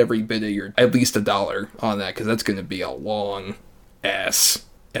going to get every bit of your, at least $1 on that, because that's going to be a long ass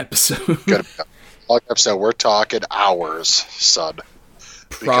episode. Good episode. We're talking hours, son.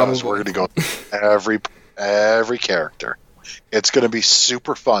 Because we're going to go every character. It's going to be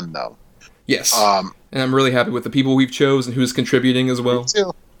super fun, though. Yes. And I'm really happy with the people we've chosen, who's contributing as well. Me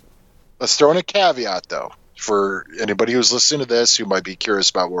too. Let's throw in a caveat, though, for anybody who's listening to this who might be curious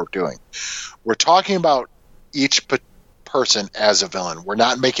about what we're doing. We're talking about each person as a villain. We're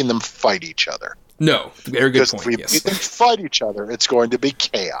not making them fight each other. No, very good point. Because if we make them fight each other, it's going to be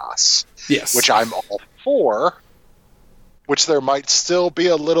chaos. Yes. Which I'm all for. Which there might still be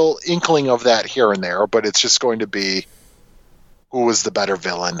a little inkling of that here and there, but it's just going to be who was the better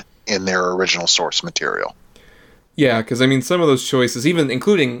villain in their original source material. Yeah, because, I mean, some of those choices, even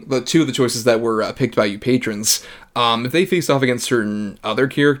including the 2 of the choices that were picked by you patrons, if they faced off against certain other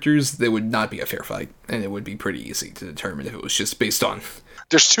characters, they would not be a fair fight, and it would be pretty easy to determine if it was just based on...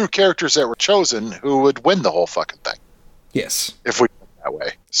 There's 2 characters that were chosen who would win the whole fucking thing. Yes. If we went that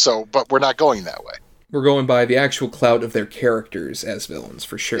way. So, but we're not going that way. We're going by the actual clout of their characters as villains,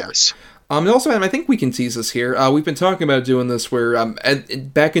 for sure. Yes. And also, Adam, I think we can tease this here. We've been talking about doing this where,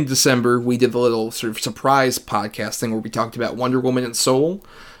 back in December, we did the little sort of surprise podcast thing where we talked about Wonder Woman and Soul,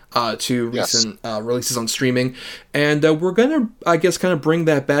 2 recent releases on streaming. And we're going to, I guess, kind of bring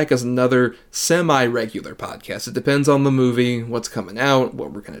that back as another semi-regular podcast. It depends on the movie, what's coming out,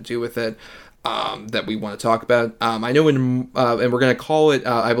 what we're going to do with it, that we want to talk about. I know, and we're going to call it,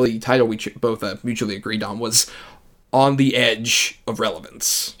 I believe the title we both mutually agreed on was On the Edge of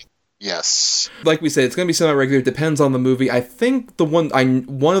Relevance. Yes. Like we said, it's going to be semi-regular. Depends on the movie. I think one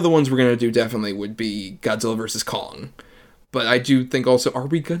of the ones we're going to do definitely would be Godzilla vs. Kong. But I do think also, are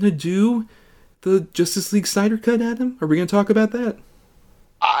we going to do the Justice League Snyder Cut, Adam? Are we going to talk about that?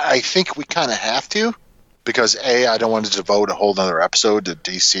 I think we kind of have to. Because, A, I don't want to devote a whole other episode to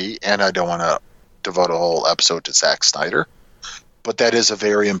DC, and I don't want to devote a whole episode to Zack Snyder. But that is a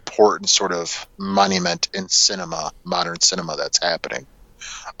very important sort of monument in cinema, modern cinema, that's happening.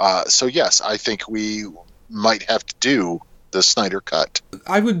 So yes, I think we might have to do the Snyder Cut.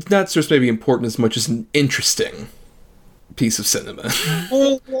 I would not stress maybe important as much as an interesting piece of cinema.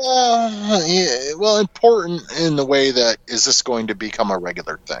 Well, important in the way that, is this going to become a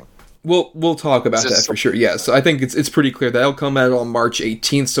regular thing? We'll talk about that for sure. Yeah, so I think it's pretty clear that'll come out on March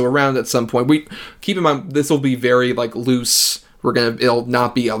 18th. So around at some point, we keep in mind this will be very loose. It'll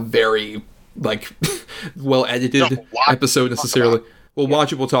not be a very well edited episode necessarily. We'll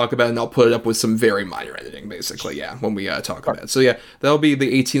watch it, we'll talk about it, and I'll put it up with some very minor editing, basically, when we talk about it. So yeah, that'll be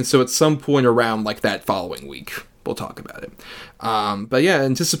the 18th, so at some point around, that following week, we'll talk about it. But yeah,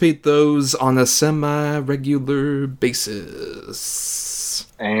 anticipate those on a semi-regular basis.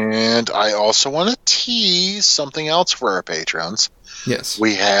 And I also want to tease something else for our patrons. Yes.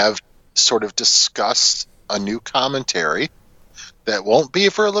 We have sort of discussed a new commentary that won't be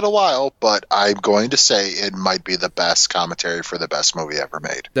for a little while, but I'm going to say it might be the best commentary for the best movie ever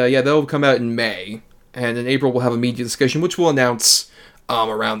made. Yeah, that'll come out in May, and in April we'll have a media discussion, which we'll announce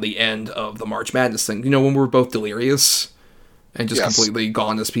around the end of the March Madness thing. When we're both delirious and just completely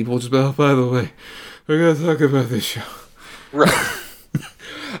gone as people, just by the way, we're going to talk about this show. Right.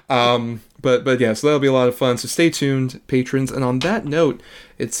 But yeah, so that'll be a lot of fun, so stay tuned, patrons. And on that note,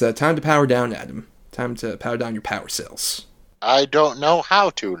 it's time to power down, Adam. Time to power down your power cells. I don't know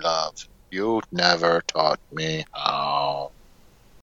how to love. You never taught me how.